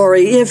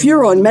Thomas-Laurie. If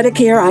you're on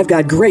Medicare, I've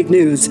got great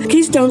news.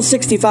 Keystone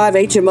 65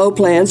 HMO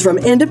plans from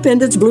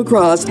Independence Blue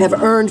Cross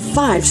have earned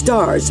 5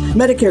 stars,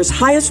 Medicare's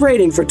highest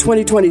rating for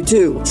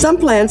 2022. Some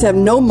plans have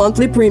no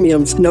monthly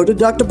premiums, no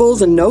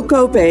deductibles, and no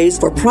copays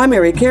for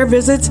primary care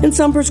visits and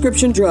some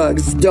prescription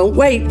drugs. Don't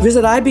wait.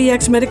 Visit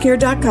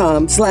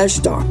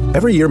ibxmedicare.com/star.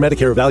 Every year,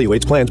 Medicare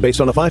evaluates plans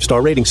based on a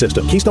 5-star rating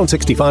system. Keystone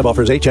 65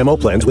 offers HMO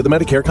plans with a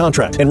Medicare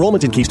contract.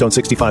 Enrollment in Keystone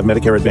 65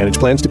 Medicare Advantage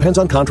plans depends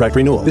on contract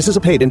renewal. This is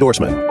a paid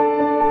endorsement.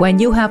 When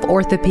you have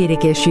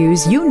orthopedic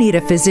issues, you need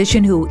a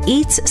physician who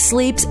eats,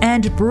 sleeps,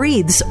 and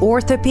breathes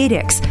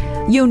orthopedics.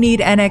 You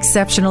need an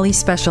exceptionally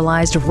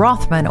specialized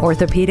Rothman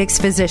Orthopedics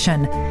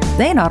physician.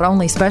 They not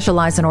only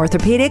specialize in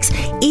orthopedics,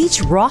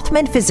 each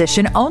Rothman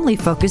physician only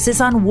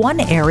focuses on one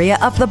area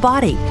of the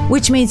body,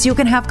 which means you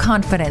can have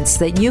confidence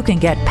that you can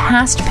get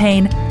past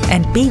pain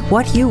and be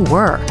what you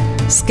were.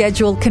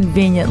 Schedule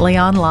conveniently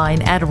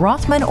online at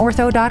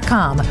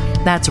RothmanOrtho.com.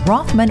 That's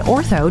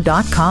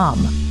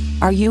RothmanOrtho.com.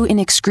 Are you in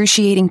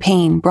excruciating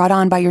pain brought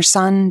on by your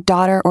son,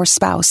 daughter, or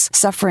spouse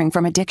suffering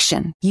from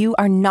addiction? You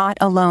are not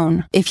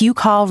alone. If you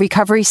call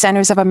Recovery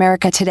Centers of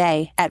America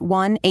today at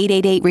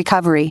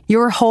 1-888-RECOVERY,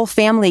 your whole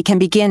family can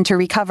begin to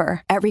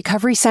recover. At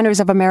Recovery Centers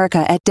of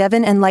America at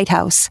Devon and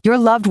Lighthouse, your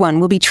loved one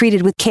will be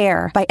treated with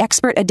care by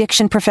expert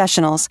addiction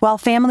professionals, while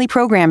family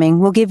programming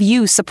will give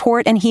you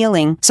support and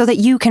healing so that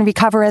you can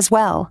recover as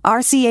well.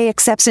 RCA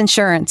accepts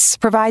insurance,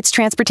 provides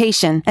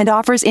transportation, and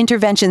offers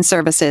intervention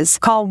services.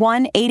 Call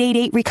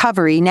 1-888-RECOVERY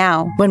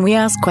now. When we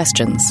ask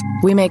questions,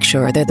 we make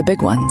sure they're the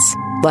big ones.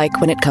 Like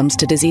when it comes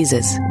to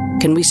diseases,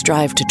 can we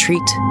strive to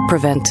treat,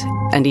 prevent,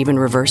 and even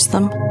reverse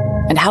them?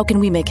 And how can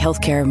we make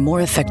healthcare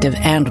more effective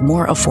and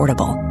more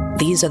affordable?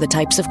 These are the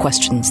types of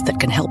questions that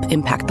can help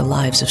impact the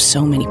lives of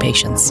so many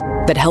patients.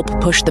 that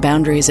help push the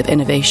boundaries of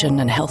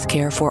innovation and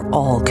healthcare for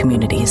all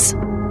communities.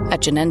 At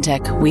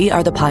Genentech, we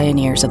are the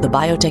pioneers of the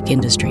biotech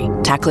industry,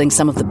 tackling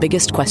some of the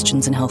biggest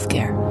questions in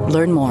healthcare.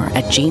 Learn more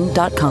at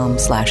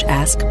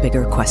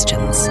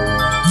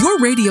gene.com/askbiggerquestions. Your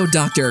Radio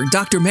Doctor,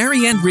 Dr.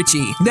 Marianne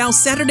Ritchie, now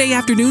Saturday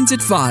afternoons at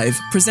 5,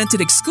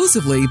 presented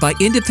exclusively by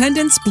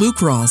Independence Blue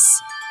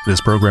Cross.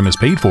 This program is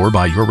paid for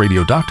by Your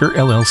Radio Doctor,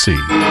 LLC.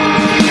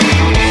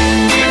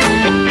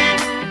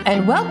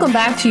 And welcome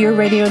back to Your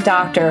Radio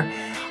Doctor.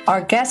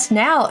 Our guest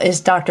now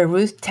is Dr.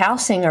 Ruth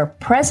Tausinger,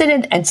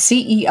 President and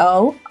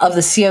CEO of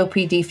the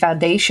COPD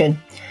Foundation.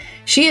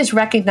 She is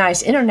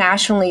recognized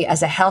internationally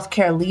as a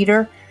healthcare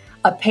leader,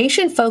 a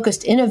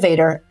patient-focused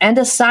innovator, and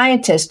a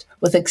scientist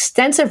with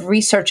extensive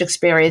research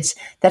experience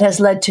that has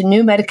led to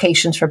new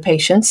medications for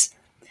patients.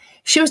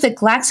 She was at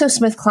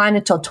GlaxoSmithKline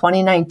until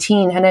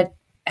 2019 and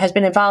has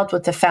been involved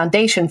with the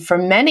foundation for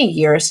many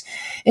years,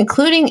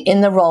 including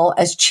in the role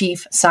as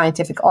Chief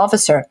Scientific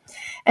Officer.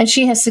 And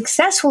she has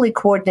successfully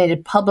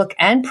coordinated public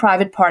and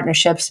private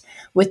partnerships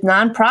with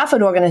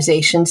nonprofit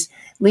organizations,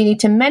 leading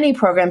to many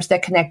programs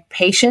that connect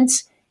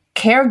patients,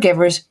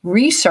 caregivers,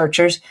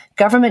 researchers,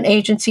 government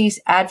agencies,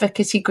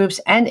 advocacy groups,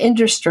 and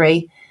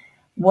industry.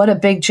 What a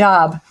big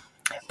job.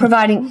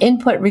 Providing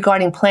input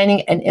regarding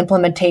planning and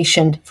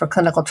implementation for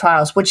clinical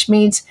trials, which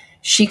means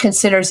she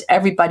considers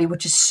everybody,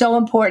 which is so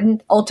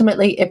important.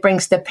 Ultimately, it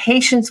brings the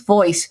patient's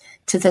voice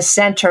to the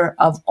center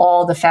of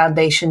all the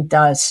foundation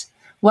does.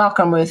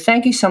 Welcome, Ruth.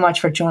 Thank you so much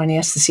for joining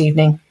us this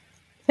evening.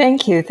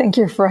 Thank you. Thank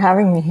you for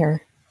having me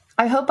here.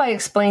 I hope I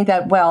explained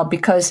that well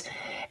because,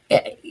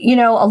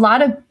 a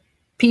lot of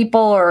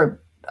people or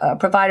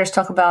providers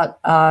talk about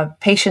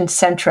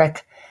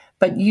patient-centric,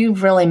 but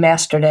you've really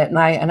mastered it, and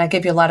I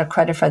give you a lot of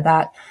credit for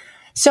that.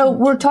 So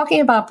we're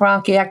talking about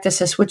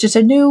bronchiectasis, which is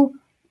a new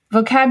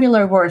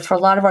vocabulary word for a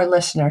lot of our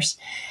listeners.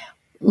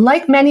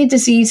 Like many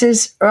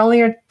diseases,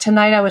 earlier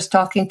tonight I was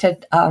talking to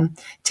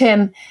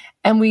Tim,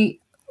 and we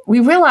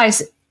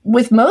realize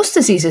with most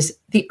diseases,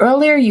 the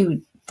earlier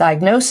you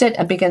diagnose it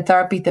and begin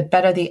therapy, the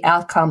better the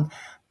outcome.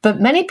 But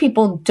many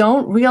people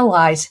don't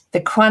realize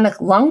that chronic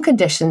lung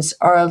conditions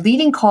are a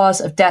leading cause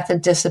of death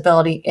and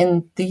disability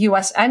in the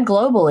U.S. and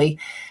globally.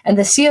 And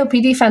the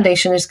COPD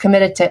Foundation is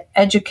committed to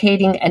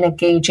educating and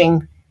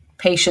engaging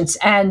patients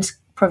and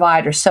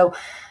providers. So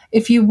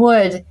if you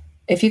could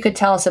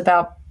tell us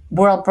about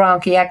World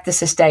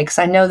Bronchiectasis Day, because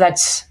I know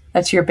that's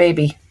your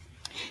baby.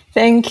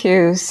 Thank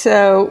you.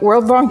 So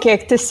World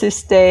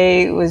Bronchiectasis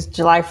Day was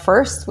July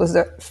 1st, was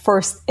the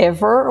first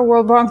ever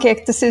World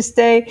Bronchiectasis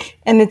Day,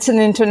 and it's an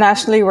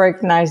internationally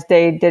recognized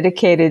day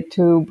dedicated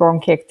to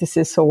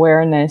bronchiectasis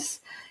awareness.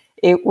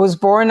 It was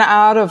born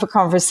out of a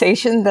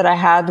conversation that I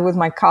had with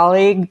my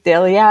colleague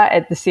Delia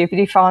at the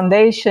COPD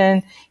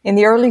Foundation in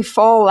the early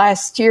fall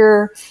last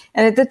year,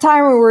 and at the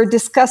time we were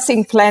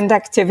discussing planned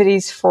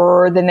activities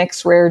for the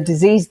next Rare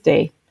Disease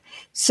Day.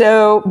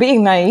 So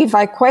being naive,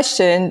 I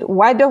questioned,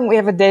 why don't we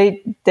have a day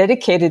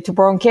dedicated to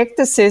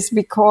bronchiectasis?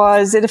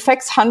 Because it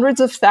affects hundreds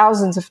of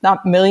thousands, if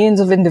not millions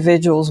of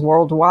individuals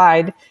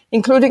worldwide,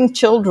 including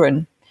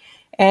children.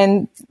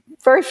 And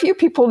very few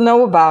people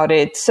know about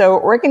it. So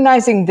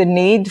recognizing the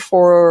need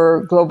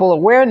for global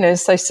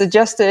awareness, I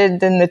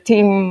suggested, and the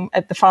team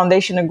at the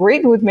foundation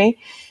agreed with me,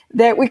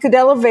 that we could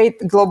elevate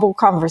the global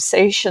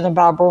conversation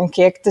about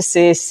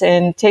bronchiectasis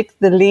and take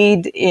the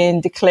lead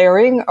in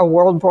declaring a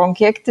World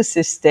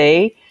Bronchiectasis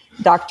Day.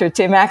 Dr.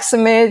 Tim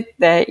Axamit,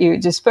 that you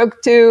just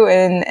spoke to,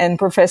 and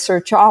Professor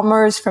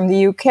Chalmers from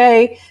the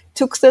UK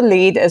took the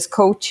lead as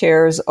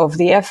co-chairs of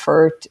the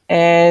effort.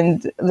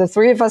 And the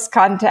three of us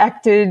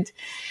contacted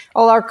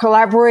all our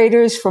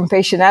collaborators from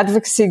patient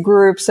advocacy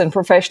groups and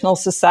professional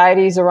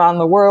societies around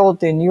the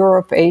world in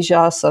Europe,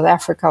 Asia, South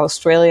Africa,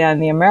 Australia,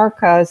 and the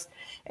Americas.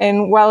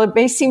 And while it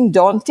may seem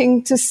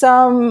daunting to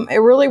some, it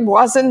really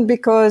wasn't,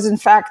 because, in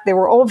fact, they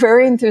were all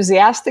very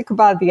enthusiastic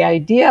about the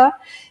idea.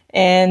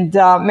 And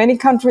many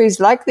countries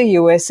like the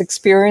U.S.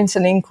 experience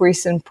an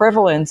increase in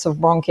prevalence of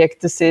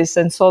bronchiectasis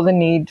and saw the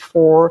need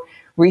for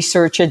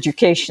research,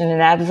 education,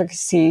 and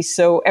advocacy.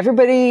 So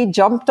everybody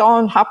hopped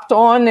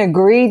on,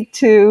 agreed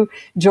to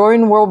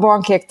join World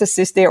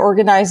Bronchiectasis Day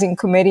organizing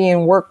committee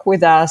and work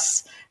with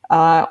us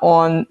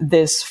on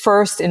this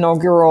first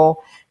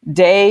inaugural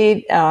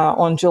day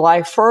on July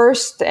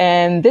 1st.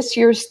 And this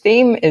year's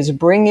theme is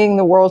bringing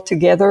the world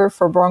together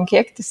for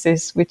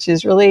bronchiectasis, which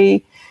is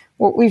really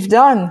what we've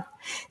done.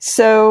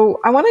 So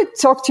I want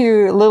to talk to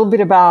you a little bit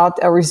about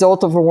a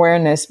result of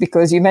awareness,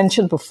 because you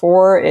mentioned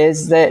before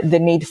is the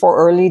need for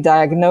early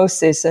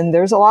diagnosis. And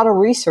there's a lot of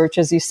research,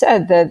 as you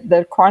said,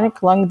 that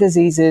chronic lung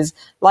diseases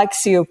like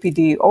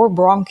COPD or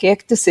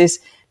bronchiectasis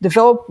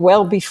develop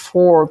well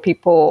before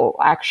people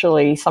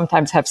actually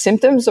sometimes have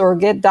symptoms or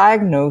get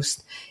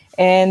diagnosed.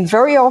 And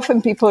very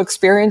often people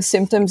experience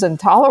symptoms and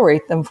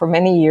tolerate them for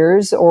many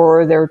years,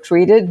 or they're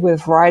treated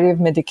with a variety of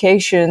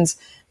medications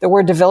that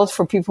were developed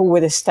for people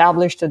with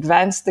established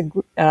advanced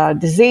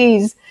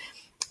disease.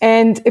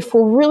 And if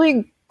we're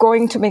really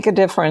going to make a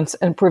difference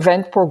and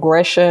prevent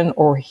progression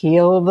or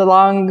heal the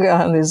lung,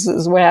 this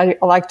is the way I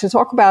like to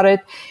talk about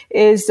it,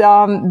 is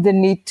the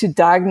need to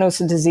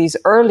diagnose a disease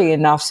early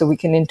enough so we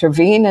can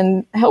intervene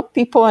and help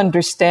people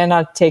understand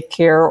how to take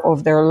care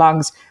of their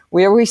lungs.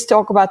 We always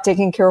talk about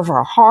taking care of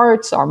our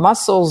hearts, our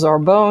muscles, our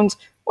bones.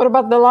 What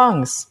about the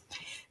lungs?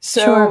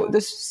 So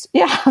the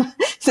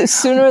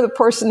sooner the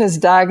person is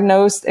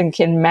diagnosed and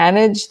can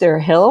manage their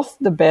health,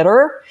 the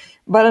better.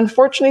 But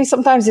unfortunately,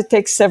 sometimes it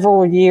takes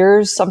several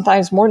years,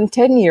 sometimes more than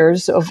 10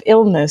 years of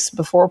illness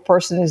before a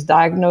person is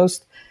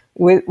diagnosed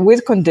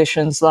with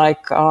conditions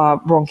like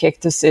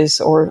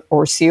bronchiectasis or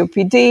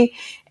COPD.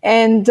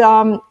 And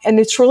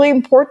it's really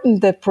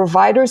important that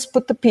providers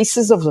put the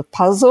pieces of the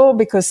puzzle,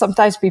 because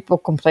sometimes people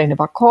complain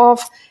about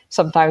cough,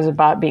 sometimes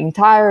about being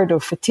tired or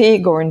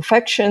fatigue or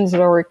infections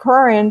that are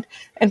recurrent,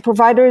 and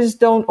providers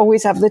don't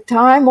always have the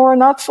time or are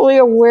not fully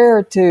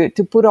aware to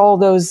put all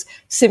those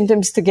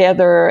symptoms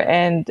together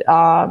and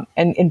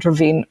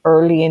intervene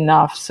early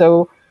enough.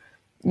 So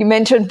you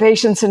mentioned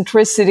patient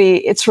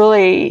centricity. It's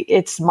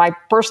my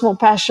personal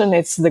passion.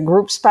 It's the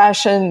group's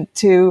passion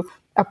to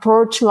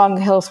approach lung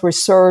health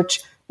research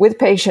with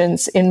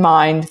patients in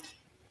mind,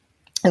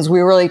 as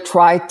we really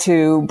try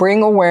to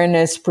bring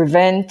awareness,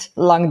 prevent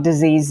lung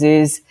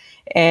diseases,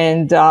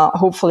 and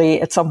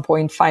hopefully at some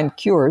point find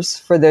cures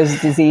for those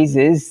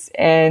diseases.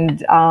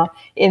 And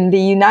in the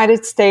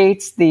United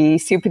States, the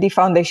COPD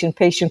Foundation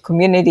patient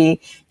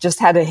community just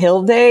had a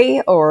Hill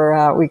Day,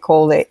 or we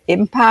call it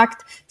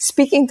Impact,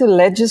 speaking to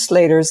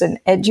legislators and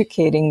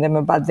educating them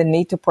about the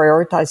need to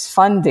prioritize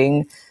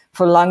funding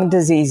for lung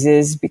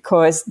diseases,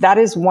 because that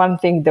is one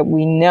thing that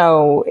we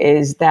know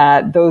is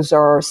that those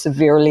are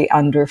severely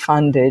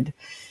underfunded.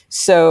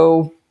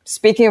 So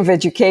speaking of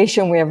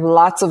education, we have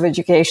lots of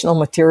educational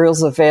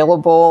materials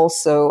available.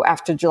 So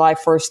after July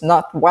 1st,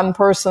 not one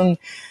person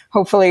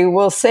hopefully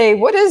will say,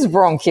 what is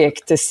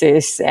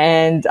bronchiectasis?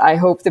 And I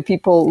hope that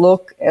people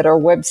look at our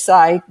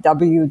website,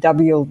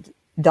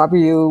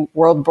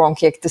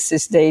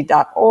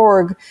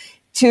 www.worldbronchiectasisday.org,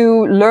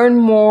 to learn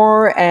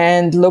more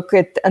and look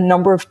at a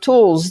number of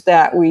tools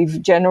that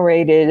we've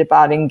generated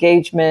about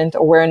engagement,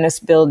 awareness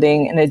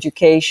building, and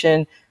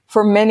education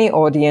for many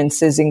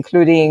audiences,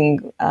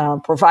 including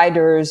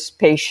providers,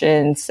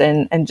 patients,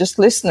 and just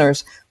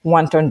listeners who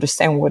want to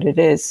understand what it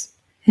is.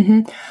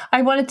 Mm-hmm.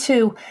 I wanted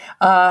to,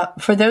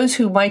 for those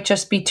who might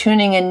just be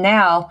tuning in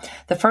now,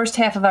 the first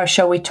half of our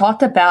show, we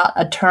talked about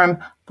a term,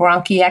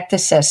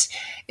 bronchiectasis.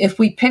 If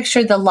we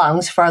picture the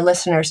lungs for our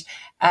listeners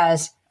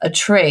as a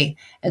tree,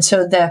 and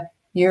so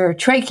your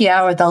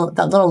trachea, or the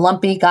little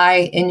lumpy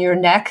guy in your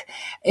neck,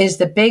 is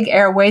the big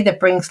airway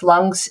that brings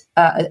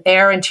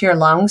air into your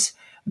lungs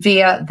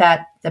via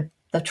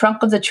the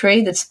trunk of the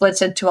tree that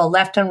splits into a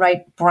left and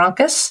right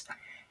bronchus,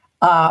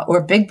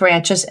 or big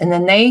branches, and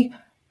then they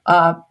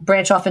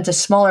branch off into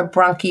smaller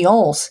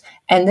bronchioles.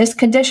 And this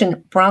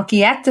condition,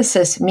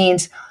 bronchiectasis,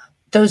 means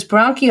those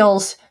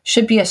bronchioles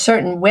should be a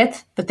certain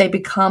width, but they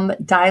become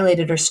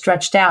dilated or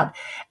stretched out.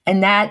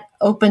 And that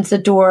opens the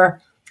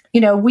door.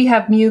 We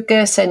have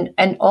mucus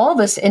and all of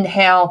us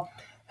inhale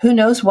who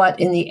knows what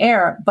in the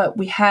air, but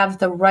we have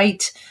the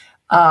right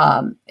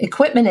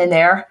equipment in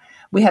there.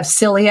 We have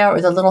cilia,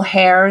 or the little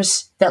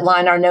hairs that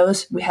line our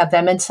nose. We have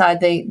them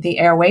inside the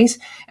airways,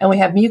 and we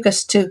have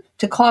mucus to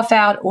cough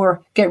out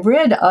or get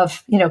rid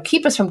of,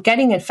 keep us from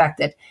getting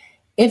infected.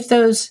 If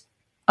those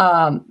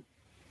bronchioles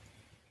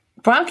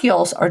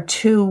are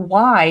too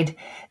wide,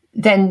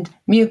 then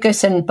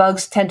mucus and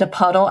bugs tend to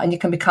puddle, and you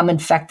can become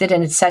infected,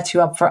 and it sets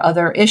you up for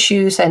other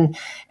issues and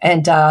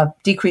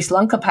decreased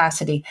lung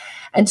capacity.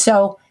 And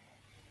so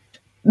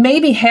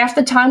maybe half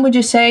the time, would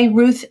you say,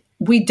 Ruth,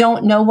 we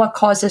don't know what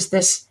causes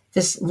this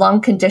lung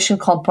condition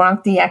called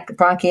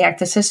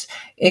bronchiectasis.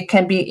 It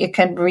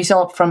can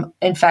result from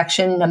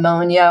infection,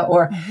 pneumonia,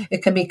 or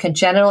it can be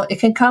congenital. It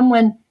can come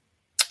when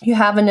you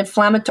have an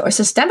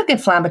systemic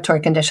inflammatory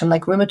condition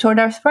like rheumatoid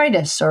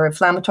arthritis or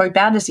inflammatory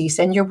bowel disease,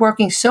 and you're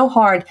working so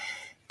hard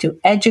to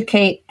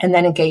educate and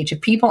then engage.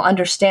 If people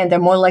understand, they're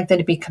more likely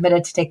to be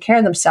committed to take care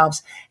of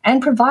themselves, and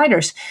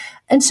providers.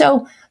 And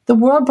so the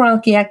World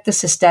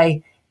Bronchiectasis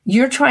Day,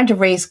 you're trying to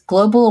raise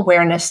global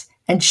awareness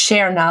and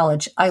share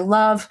knowledge.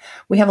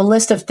 We have a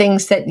list of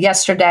things that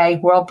yesterday,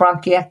 World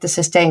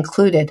Bronchiectasis Day,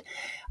 included.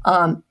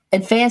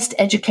 Advanced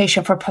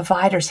education for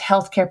providers,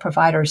 healthcare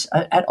providers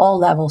at all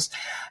levels,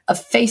 a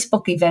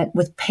Facebook event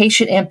with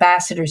patient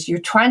ambassadors. You're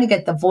trying to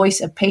get the voice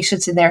of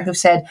patients in there who've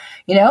said,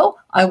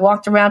 I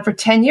walked around for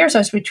 10 years, I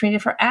was being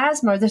treated for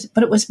asthma,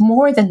 but it was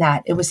more than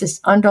that. It was this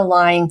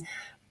underlying,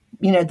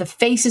 the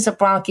faces of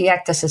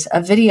bronchiectasis,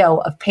 a video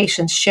of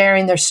patients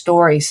sharing their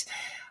stories,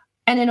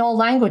 and in all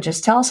languages.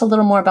 Tell us a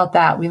little more about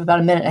that. We have about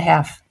a minute and a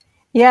half.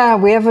 Yeah,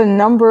 we have a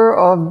number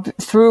of,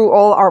 through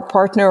all our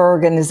partner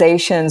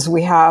organizations,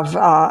 we have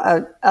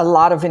a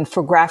lot of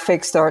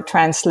infographics that are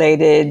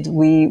translated.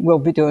 We will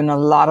be doing a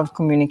lot of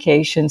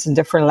communications in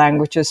different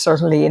languages.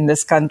 Certainly in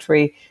this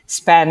country,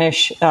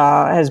 Spanish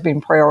has been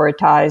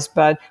prioritized,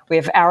 but we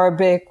have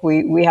Arabic,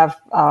 we have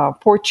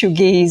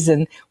Portuguese,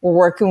 and we're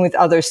working with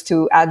others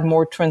to add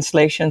more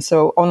translation.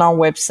 So on our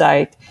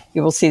website,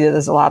 you will see that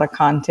there's a lot of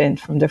content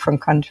from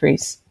different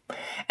countries.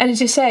 And as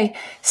you say,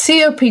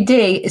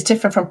 COPD is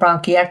different from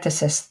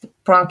bronchiectasis.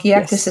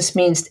 Bronchiectasis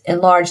means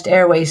enlarged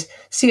airways.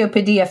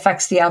 COPD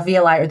affects the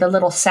alveoli, or the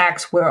little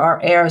sacs where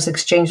our air is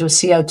exchanged with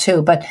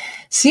CO2. But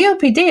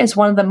COPD is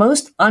one of the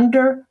most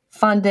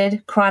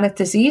underfunded chronic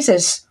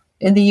diseases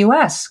in the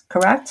U.S.,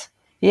 correct?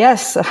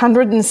 Yes,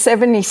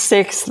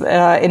 176 in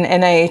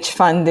NIH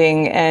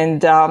funding.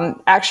 And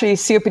actually,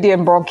 COPD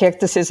and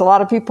bronchiectasis, a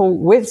lot of people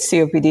with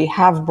COPD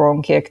have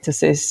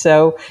bronchiectasis.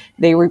 So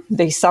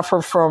they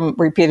suffer from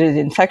repeated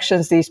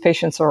infections. These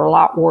patients are a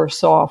lot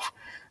worse off.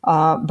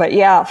 But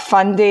yeah,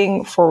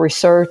 funding for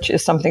research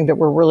is something that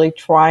we're really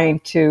trying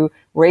to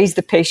raise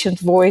the patient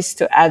voice,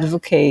 to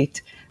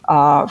advocate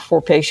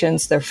for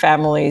patients, their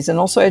families, and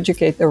also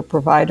educate their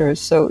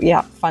providers. So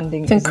yeah,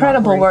 funding. It's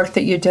incredible work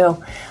that you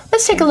do.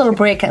 Let's take a little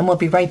break and we'll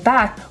be right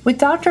back with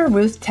Dr.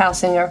 Ruth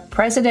Tausinger,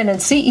 President and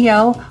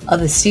CEO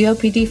of the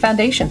COPD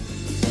Foundation.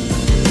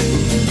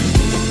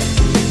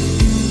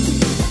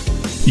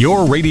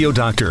 Your Radio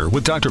Doctor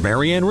with Dr.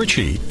 Marianne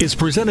Ritchie is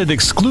presented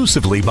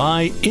exclusively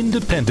by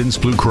Independence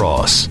Blue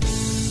Cross.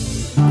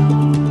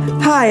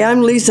 Hi,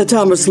 I'm Lisa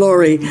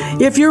Thomas-Laurie.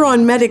 If you're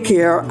on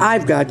Medicare,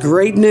 I've got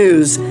great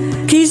news.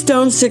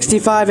 Keystone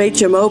 65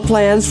 HMO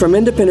plans from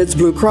Independence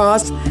Blue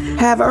Cross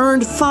have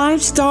earned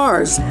 5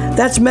 stars.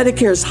 That's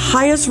Medicare's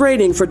highest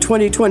rating for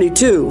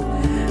 2022.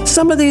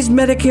 Some of these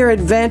Medicare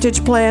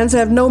Advantage plans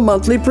have no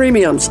monthly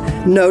premiums,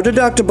 no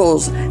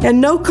deductibles,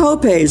 and no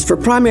copays for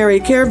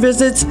primary care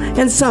visits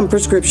and some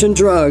prescription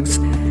drugs.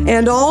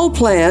 And all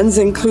plans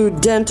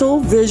include dental,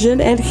 vision,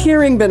 and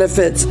hearing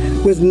benefits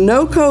with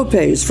no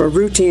copays for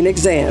routine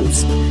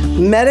exams.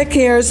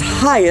 Medicare's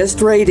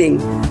highest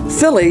rating,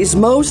 Philly's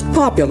most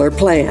popular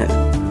plan.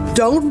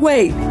 Don't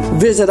wait.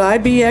 Visit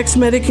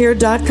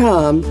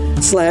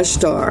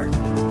ibxmedicare.com/star.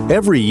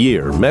 Every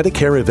year,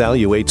 Medicare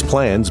evaluates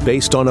plans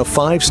based on a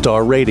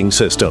 5-star rating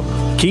system.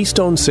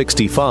 Keystone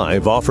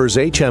 65 offers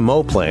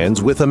HMO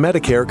plans with a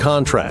Medicare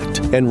contract.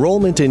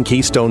 Enrollment in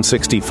Keystone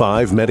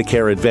 65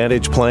 Medicare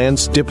Advantage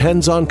plans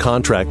depends on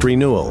contract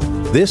renewal.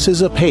 This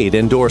is a paid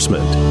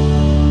endorsement.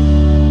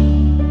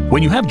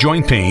 When you have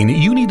joint pain,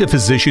 you need a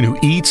physician who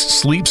eats,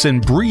 sleeps,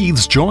 and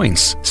breathes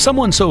joints.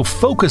 Someone so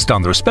focused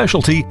on their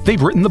specialty, they've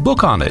written the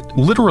book on it.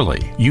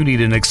 Literally, you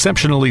need an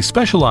exceptionally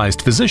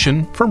specialized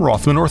physician from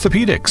Rothman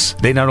Orthopedics.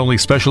 They not only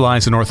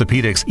specialize in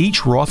orthopedics,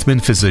 each Rothman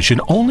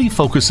physician only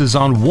focuses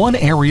on one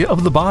area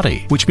of the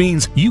body, which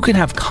means you can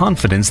have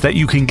confidence that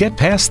you can get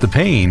past the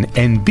pain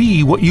and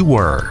be what you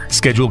were.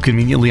 Schedule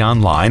conveniently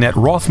online at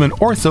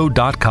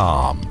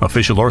RothmanOrtho.com.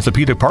 Official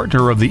orthopedic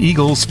partner of the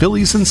Eagles,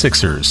 Phillies, and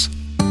Sixers.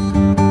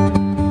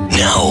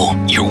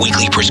 Now, your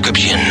weekly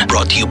prescription,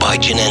 brought to you by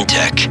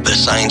Genentech, the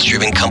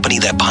science-driven company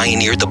that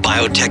pioneered the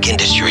biotech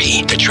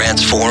industry to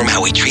transform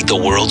how we treat the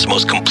world's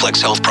most complex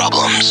health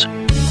problems.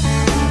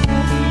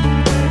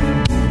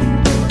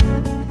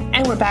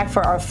 And we're back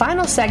for our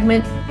final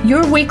segment,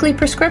 Your Weekly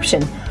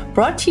Prescription,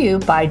 brought to you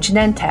by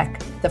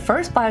Genentech, the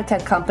first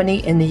biotech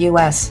company in the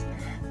U.S.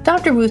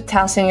 Dr. Ruth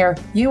Tausinger,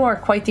 you are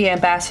quite the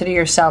ambassador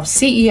yourself,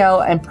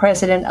 CEO and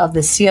president of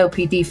the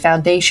COPD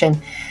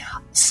Foundation.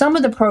 Some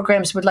of the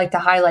programs we'd like to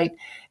highlight.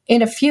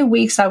 In a few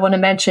weeks, I want to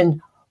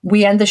mention,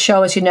 we end the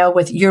show, as you know,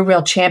 with Your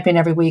Real Champion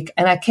every week.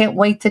 And I can't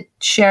wait to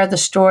share the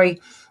story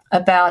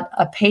about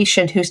a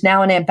patient who's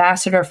now an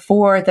ambassador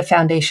for the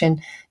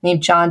foundation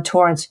named John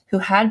Torrance, who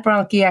had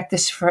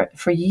bronchiectasis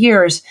for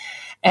years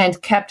and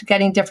kept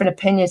getting different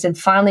opinions. And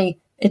finally,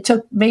 it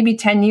took maybe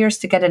 10 years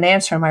to get an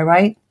answer. Am I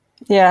right?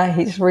 Yeah,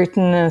 he's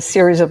written a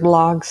series of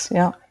blogs.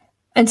 Yeah.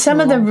 And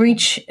some of the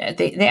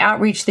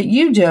outreach that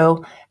you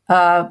do,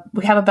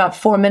 we have about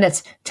 4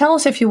 minutes. Tell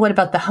us, if you would,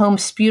 about the home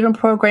sputum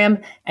program,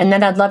 and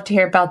then I'd love to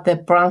hear about the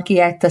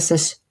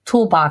bronchiectasis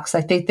toolbox,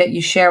 I think, that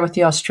you share with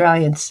the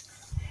Australians.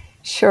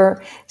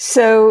 Sure.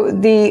 So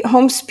the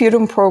Home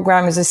Sputum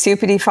Program is a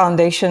COPD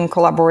Foundation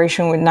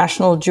collaboration with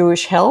National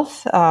Jewish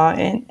Health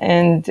and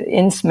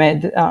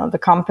INSMED, the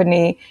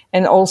company,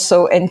 and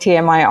also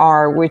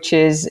NTMIR, which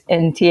is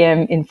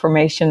NTM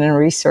Information and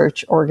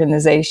Research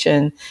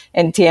Organization.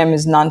 NTM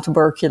is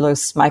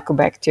non-tuberculous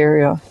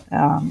mycobacteria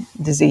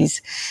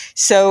disease.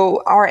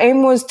 So our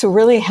aim was to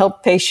really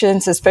help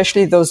patients,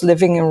 especially those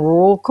living in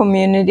rural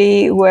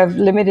community who have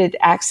limited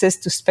access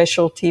to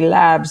specialty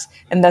labs,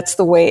 and that's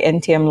the way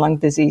NTM lung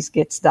disease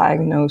gets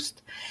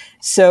diagnosed.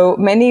 So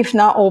many, if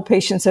not all,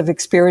 patients have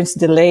experienced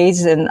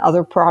delays and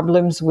other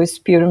problems with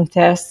sputum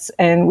tests,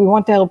 and we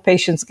want to help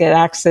patients get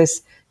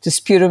access to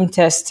sputum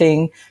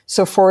testing.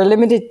 So for a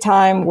limited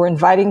time, we're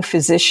inviting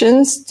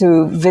physicians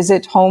to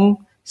visit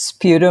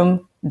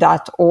homesputum.org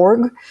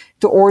homesputum.org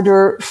to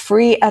order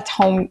free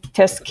at-home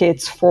test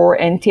kits for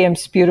NTM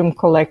sputum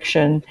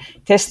collection.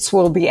 Tests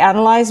will be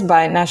analyzed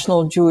by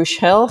National Jewish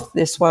Health.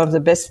 This is one of the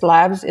best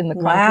labs in the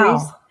country.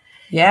 Wow.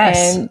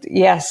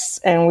 Yes.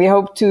 And we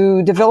hope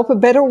to develop a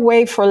better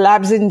way for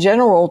labs in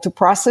general to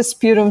process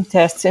sputum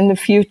tests in the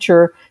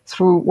future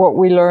through what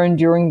we learned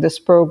during this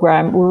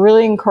program. We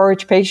really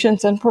encourage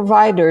patients and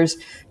providers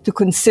to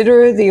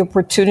consider the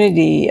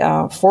opportunity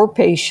for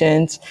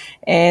patients.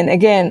 And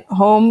again,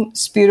 Home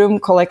Sputum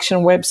Collection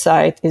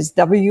website is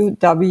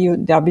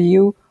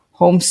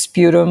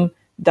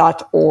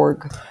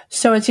www.homesputum.org.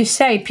 So as you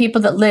say,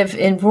 people that live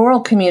in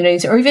rural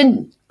communities or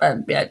even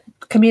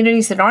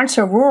communities that aren't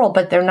so rural,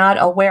 but they're not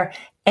aware.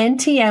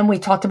 NTM, we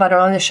talked about it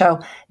on the show,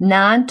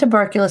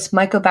 non-tuberculous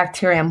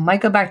mycobacterium.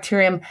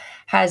 Mycobacterium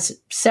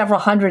has several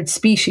hundred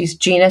species,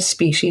 genus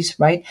species,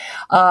 right?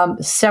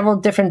 Several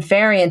different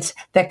variants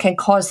that can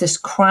cause this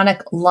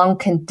chronic lung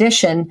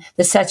condition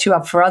that sets you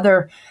up for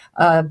other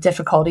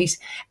difficulties.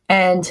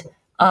 And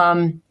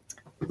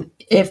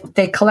if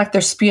they collect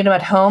their sputum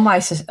at home,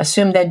 I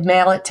assume they'd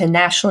mail it to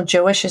National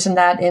Jewish. Isn't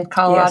that in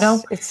Colorado?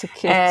 Yes, it's a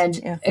kit.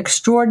 And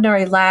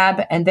extraordinary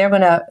lab, and they're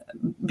going to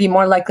be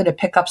more likely to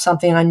pick up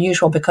something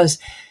unusual because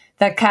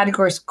that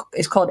category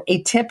is called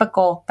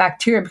atypical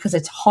bacteria because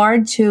it's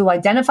hard to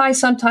identify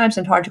sometimes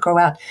and hard to grow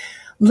out.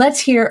 Let's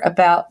hear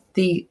about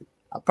the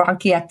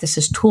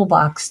bronchiectasis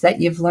toolbox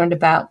that you've learned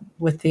about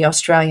with the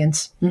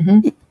Australians.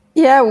 Mm-hmm.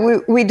 Yeah,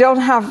 we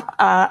don't have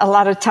a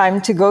lot of time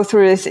to go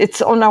through this.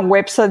 It's on our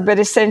website, but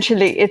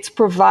essentially it's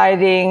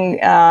providing,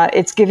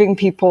 it's giving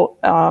people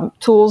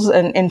tools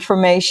and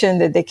information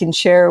that they can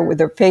share with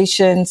their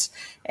patients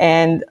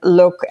and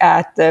look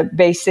at the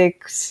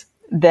basics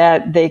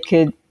that they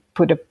could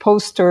put up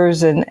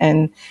posters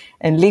and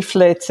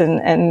leaflets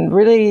and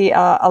really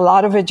a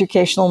lot of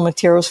educational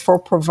materials for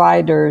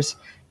providers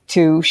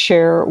to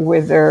share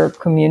with their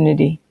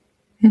community.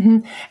 Mm-hmm.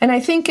 And I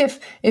think if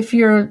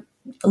you're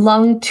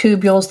lung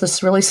tubules,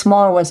 the really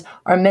smaller ones,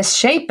 are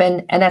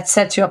misshapen, and that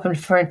sets you up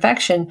for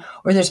infection,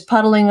 or there's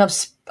puddling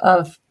of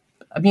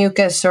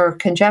mucus or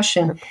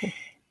congestion. Okay.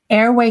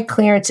 Airway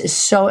clearance is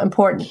so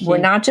important. Okay. We're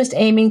not just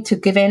aiming to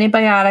give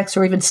antibiotics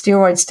or even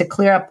steroids to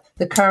clear up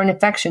the current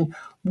infection.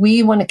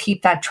 We want to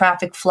keep that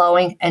traffic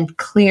flowing and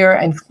clear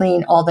and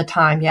clean all the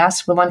time.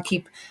 Yes, we want to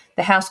keep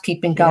the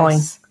housekeeping going.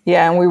 Yes.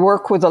 Yeah, and we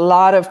work with a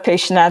lot of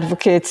patient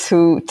advocates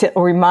who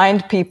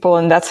remind people,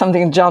 and that's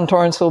something John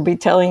Torrance will be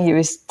telling you,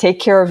 is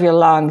take care of your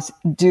lungs,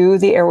 do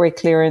the airway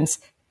clearance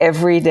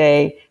every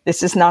day.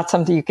 This is not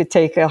something you could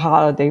take a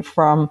holiday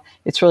from.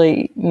 It's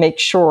really make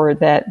sure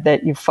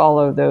that you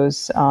follow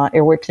those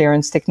airway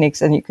clearance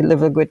techniques and you can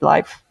live a good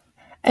life.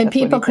 And that's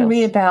people can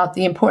read about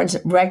the importance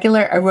of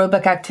regular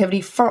aerobic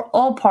activity for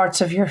all parts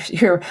of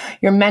your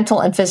mental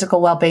and physical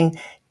well-being.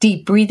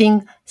 Deep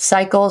breathing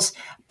cycles,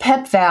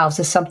 PEP valves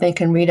is something you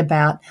can read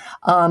about,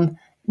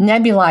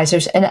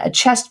 nebulizers, and a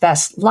chest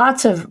vest.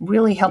 Lots of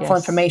really helpful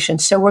information.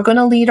 So we're going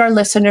to lead our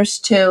listeners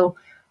to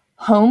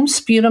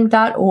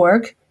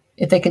homesputum.org,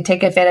 if they can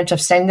take advantage of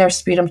sending their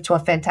sputum to a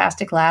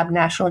fantastic lab,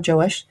 National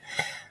Jewish,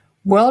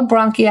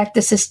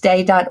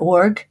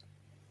 worldbronchiectasisday.org,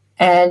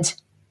 and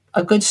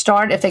a good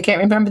start, if they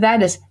can't remember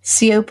that, is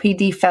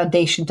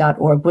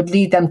copdfoundation.org. Would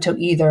lead them to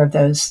either of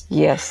those.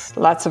 Yes,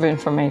 lots of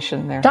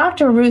information there.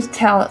 Dr. Ruth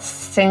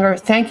Telsinger,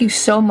 thank you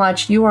so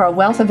much. You are a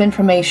wealth of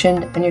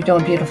information, and you're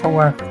doing beautiful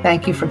work.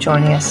 Thank you for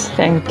joining us.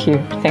 Thank you.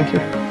 Thank you.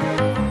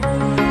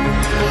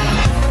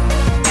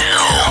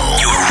 Now,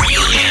 your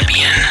real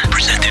champion,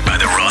 presented by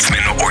the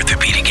Rothman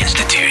Orthopedic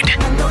Institute.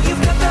 I know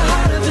you've got the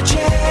heart of a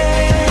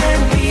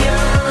champion.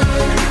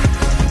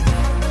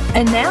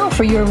 And now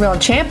for your real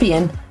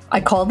champion, I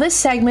call this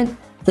segment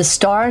The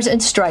Stars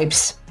and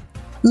Stripes.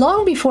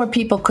 Long before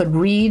people could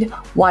read,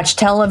 watch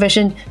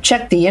television,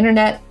 check the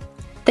internet,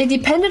 they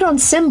depended on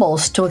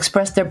symbols to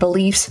express their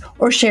beliefs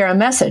or share a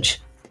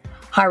message.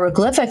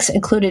 Hieroglyphics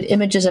included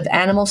images of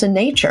animals and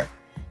nature.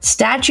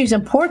 Statues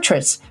and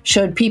portraits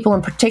showed people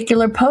in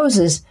particular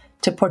poses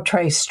to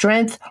portray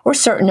strength or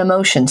certain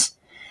emotions.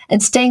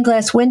 And stained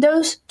glass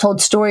windows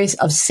told stories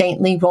of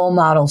saintly role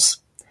models.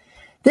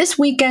 This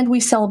weekend, we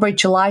celebrate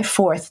July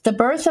 4th, the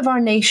birth of our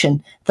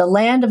nation, the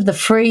land of the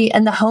free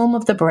and the home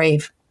of the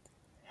brave.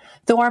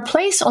 Though our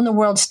place on the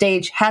world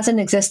stage hasn't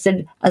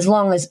existed as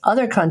long as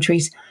other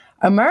countries,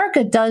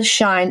 America does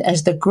shine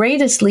as the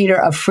greatest leader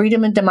of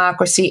freedom and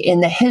democracy in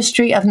the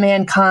history of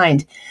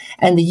mankind.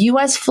 And the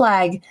U.S.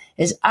 flag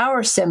is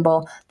our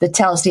symbol that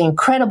tells the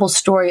incredible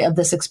story of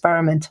this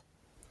experiment.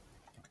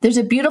 There's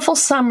a beautiful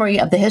summary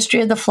of the history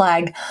of the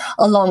flag,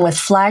 along with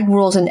flag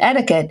rules and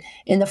etiquette,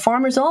 in the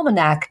Farmer's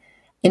Almanac,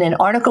 in an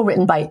article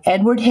written by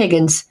Edward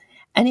Higgins,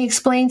 and he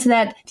explains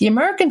that the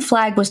American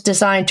flag was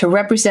designed to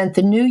represent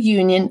the new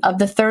union of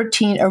the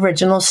 13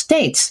 original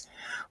states,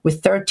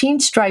 with 13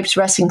 stripes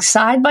resting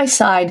side by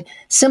side,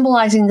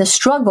 symbolizing the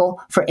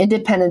struggle for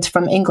independence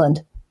from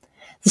England.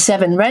 The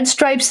 7 red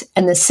stripes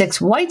and the 6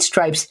 white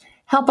stripes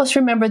help us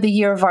remember the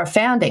year of our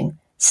founding,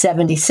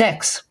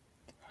 76.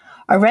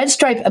 A red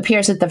stripe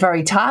appears at the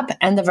very top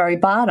and the very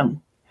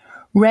bottom.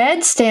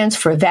 Red stands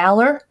for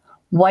valor,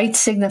 white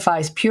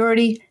signifies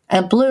purity,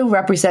 and blue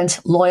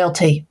represents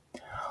loyalty.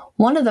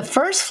 One of the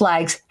first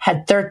flags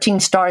had 13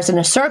 stars in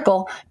a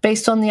circle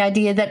based on the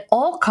idea that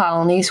all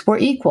colonies were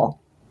equal.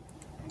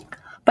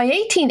 By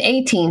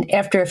 1818,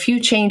 after a few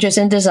changes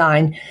in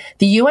design,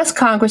 the U.S.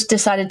 Congress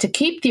decided to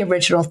keep the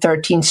original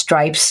 13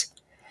 stripes.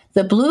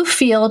 The blue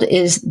field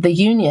is the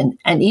Union,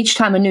 and each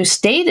time a new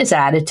state is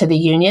added to the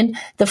Union,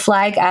 the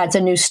flag adds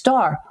a new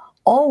star,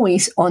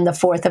 always on the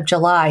 4th of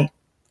July.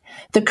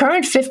 The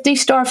current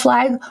 50-star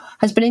flag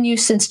has been in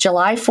use since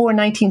July 4,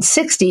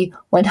 1960,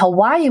 when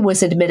Hawaii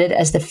was admitted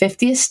as the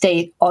 50th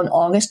state on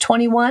August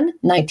 21,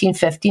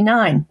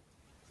 1959.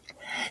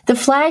 The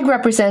flag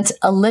represents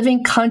a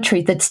living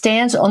country that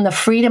stands on the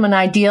freedom and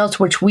ideals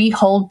which we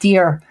hold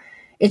dear.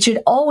 It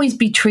should always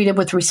be treated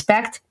with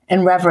respect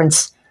and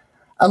reverence.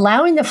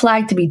 Allowing the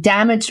flag to be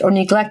damaged or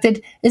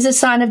neglected is a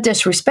sign of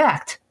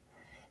disrespect.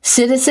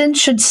 Citizens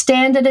should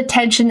stand at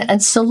attention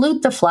and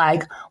salute the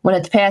flag when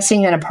it's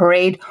passing in a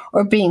parade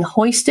or being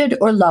hoisted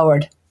or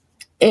lowered.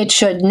 It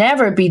should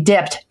never be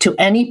dipped to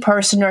any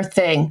person or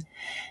thing,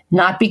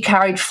 not be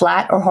carried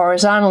flat or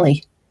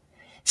horizontally.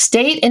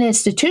 State and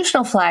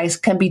institutional flags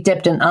can be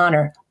dipped in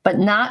honor, but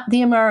not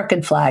the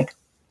American flag.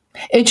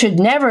 It should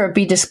never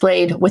be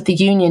displayed with the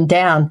Union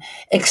down,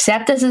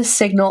 except as a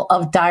signal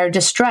of dire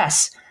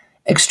distress,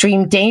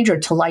 extreme danger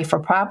to life or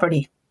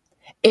property.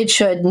 It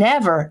should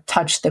never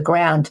touch the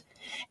ground,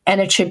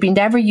 and it should be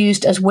never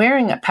used as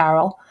wearing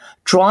apparel,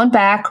 drawn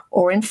back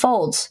or in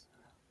folds.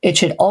 It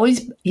should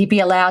always be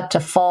allowed to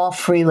fall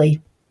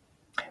freely.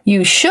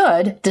 You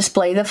should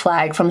display the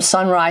flag from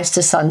sunrise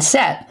to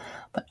sunset,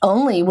 but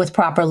only with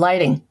proper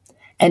lighting,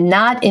 and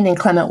not in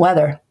inclement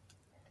weather.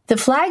 The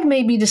flag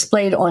may be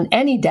displayed on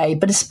any day,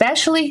 but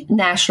especially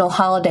national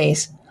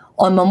holidays.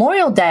 On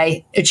Memorial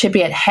Day, it should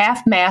be at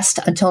half-mast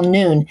until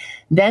noon,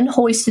 then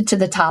hoisted to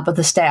the top of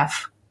the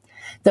staff.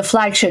 The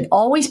flag should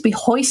always be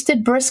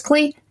hoisted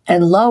briskly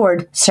and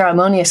lowered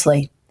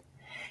ceremoniously.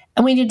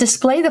 And when you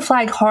display the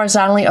flag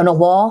horizontally on a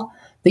wall,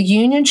 the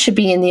Union should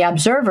be in the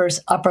observer's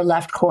upper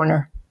left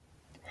corner.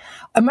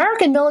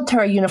 American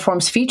military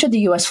uniforms feature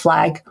the U.S.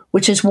 flag,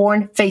 which is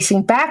worn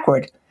facing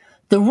backward.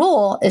 The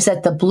rule is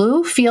that the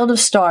blue field of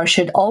stars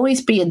should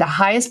always be in the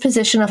highest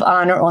position of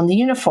honor on the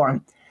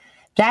uniform.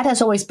 That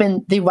has always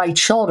been the right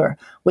shoulder,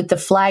 with the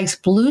flag's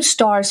blue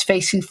stars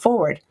facing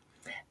forward.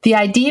 The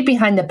idea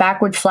behind the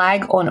backward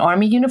flag on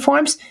Army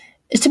uniforms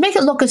is to make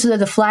it look as though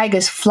the flag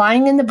is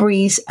flying in the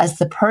breeze as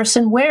the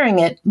person wearing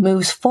it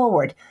moves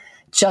forward,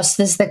 just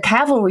as the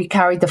cavalry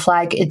carried the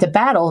flag into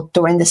battle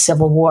during the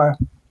Civil War.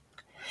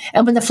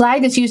 And when the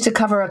flag is used to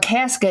cover a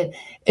casket,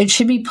 it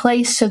should be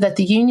placed so that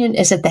the Union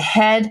is at the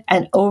head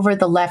and over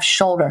the left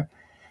shoulder.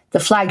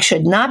 The flag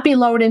should not be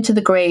lowered into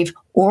the grave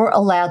or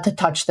allowed to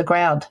touch the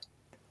ground.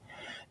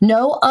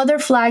 No other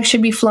flag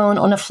should be flown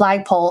on a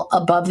flagpole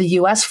above the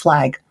U.S.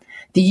 flag.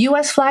 The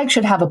U.S. flag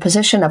should have a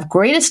position of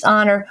greatest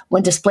honor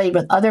when displayed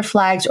with other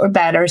flags or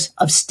banners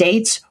of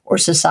states or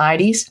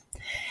societies.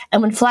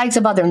 And when flags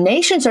of other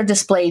nations are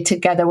displayed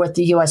together with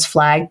the U.S.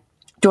 flag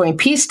during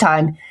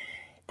peacetime,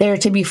 they are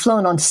to be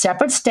flown on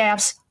separate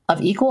staffs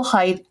of equal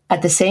height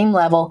at the same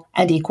level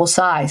and equal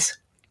size.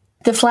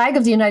 The flag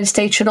of the United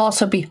States should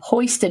also be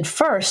hoisted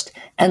first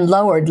and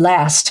lowered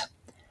last.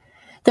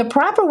 The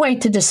proper way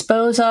to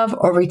dispose of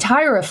or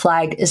retire a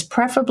flag is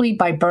preferably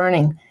by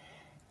burning.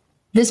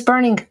 This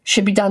burning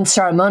should be done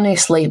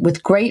ceremoniously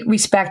with great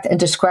respect and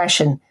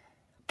discretion.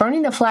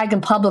 Burning the flag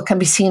in public can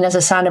be seen as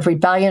a sign of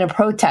rebellion or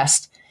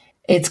protest.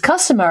 It's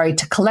customary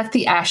to collect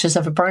the ashes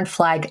of a burnt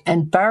flag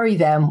and bury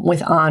them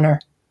with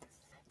honor.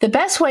 The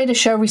best way to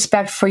show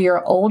respect for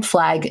your old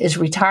flag is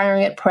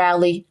retiring it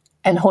proudly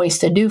and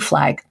hoist a new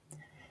flag.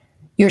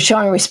 You're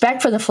showing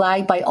respect for the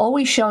flag by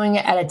always showing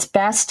it at its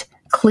best,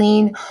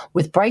 clean,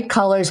 with bright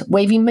colors,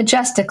 waving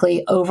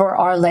majestically over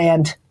our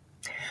land.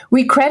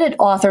 We credit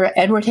author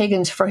Edward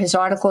Higgins for his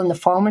article in the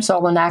Farmer's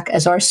Almanac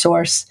as our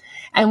source,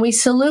 and we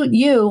salute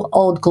you,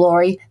 Old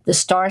Glory, the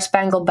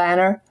Star-Spangled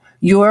Banner,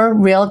 your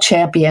real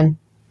champion.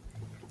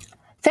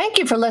 Thank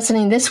you for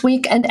listening this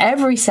week and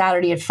every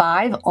Saturday at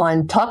 5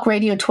 on Talk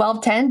Radio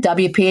 1210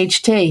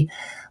 WPHT.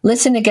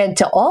 Listen again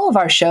to all of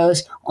our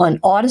shows on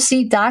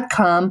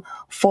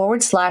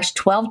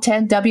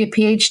Odyssey.com/1210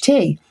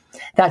 WPHT.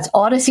 That's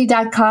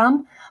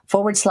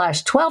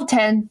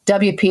Odyssey.com/1210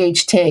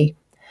 WPHT.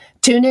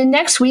 Tune in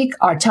next week.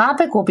 Our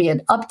topic will be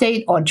an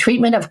update on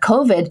treatment of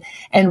COVID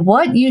and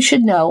what you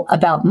should know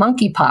about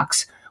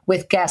monkeypox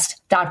with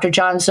guest Dr.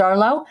 John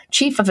Zarlow,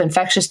 Chief of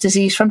Infectious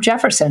Disease from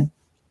Jefferson.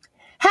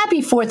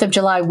 Happy 4th of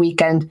July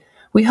weekend.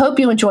 We hope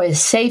you enjoy a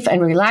safe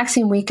and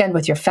relaxing weekend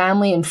with your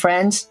family and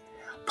friends.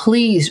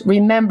 Please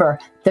remember,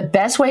 the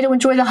best way to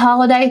enjoy the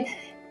holiday,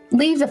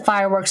 leave the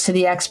fireworks to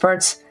the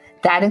experts.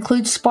 That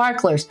includes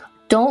sparklers.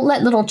 Don't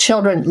let little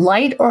children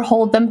light or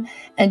hold them,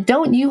 and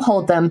don't you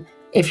hold them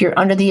if you're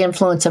under the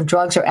influence of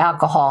drugs or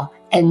alcohol,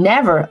 and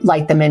never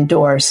light them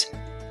indoors.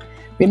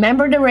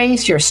 Remember to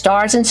raise your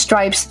stars and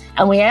stripes,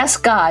 and we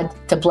ask God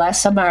to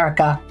bless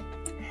America.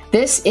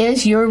 This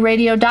is your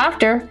radio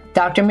doctor,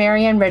 Dr.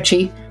 Marianne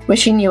Ritchie,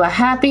 Wishing you a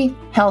happy,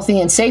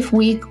 healthy, and safe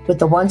week with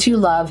the ones you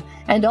love,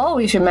 and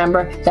always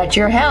remember that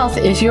your health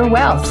is your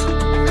wealth.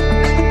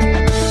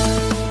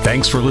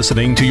 Thanks for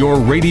listening to Your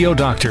Radio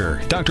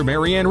Doctor, Dr.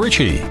 Marianne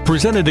Ritchie,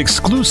 presented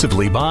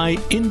exclusively by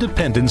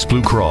Independence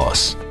Blue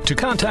Cross. To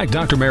contact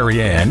Dr.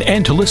 Marianne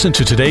and to listen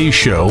to today's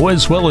show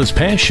as well as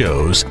past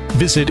shows,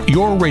 visit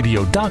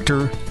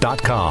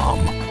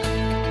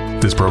yourradiodoctor.com.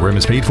 This program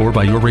is paid for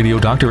by Your Radio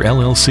Doctor,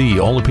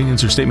 LLC. All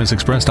opinions or statements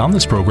expressed on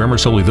this program are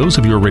solely those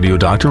of Your Radio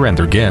Doctor and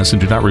their guests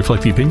and do not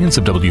reflect the opinions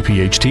of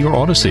WPHT or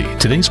Odyssey.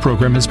 Today's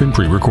program has been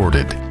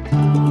pre-recorded.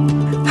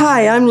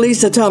 Hi, I'm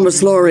Lisa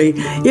Thomas Laurie.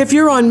 If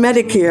you're on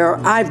Medicare,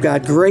 I've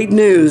got great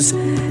news.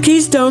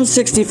 Keystone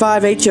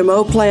 65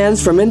 HMO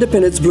plans from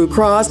Independence Blue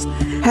Cross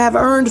have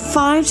earned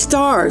 5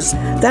 stars.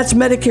 That's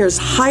Medicare's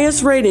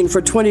highest rating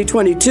for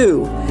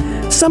 2022.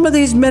 Some of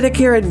these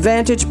Medicare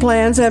Advantage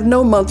plans have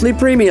no monthly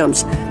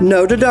premiums,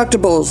 no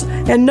deductibles,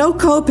 and no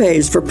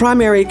copays for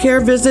primary care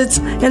visits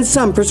and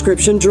some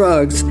prescription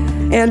drugs.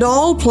 And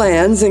all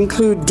plans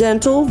include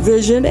dental,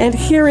 vision, and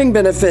hearing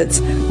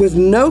benefits with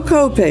no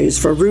copays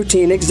for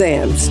routine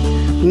exams.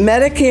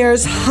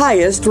 Medicare's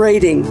highest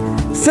rating,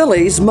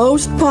 Philly's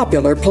most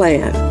popular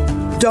plan.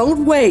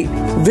 Don't wait.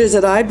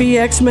 Visit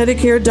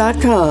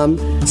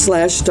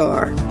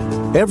ibxmedicare.com/star.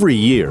 Every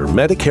year,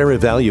 Medicare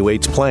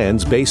evaluates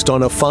plans based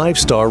on a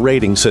 5-star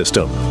rating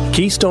system.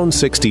 Keystone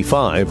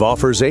 65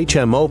 offers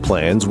HMO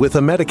plans with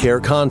a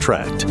Medicare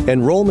contract.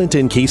 Enrollment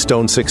in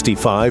Keystone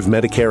 65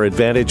 Medicare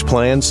Advantage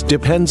plans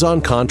depends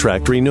on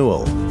contract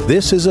renewal.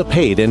 This is a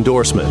paid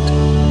endorsement.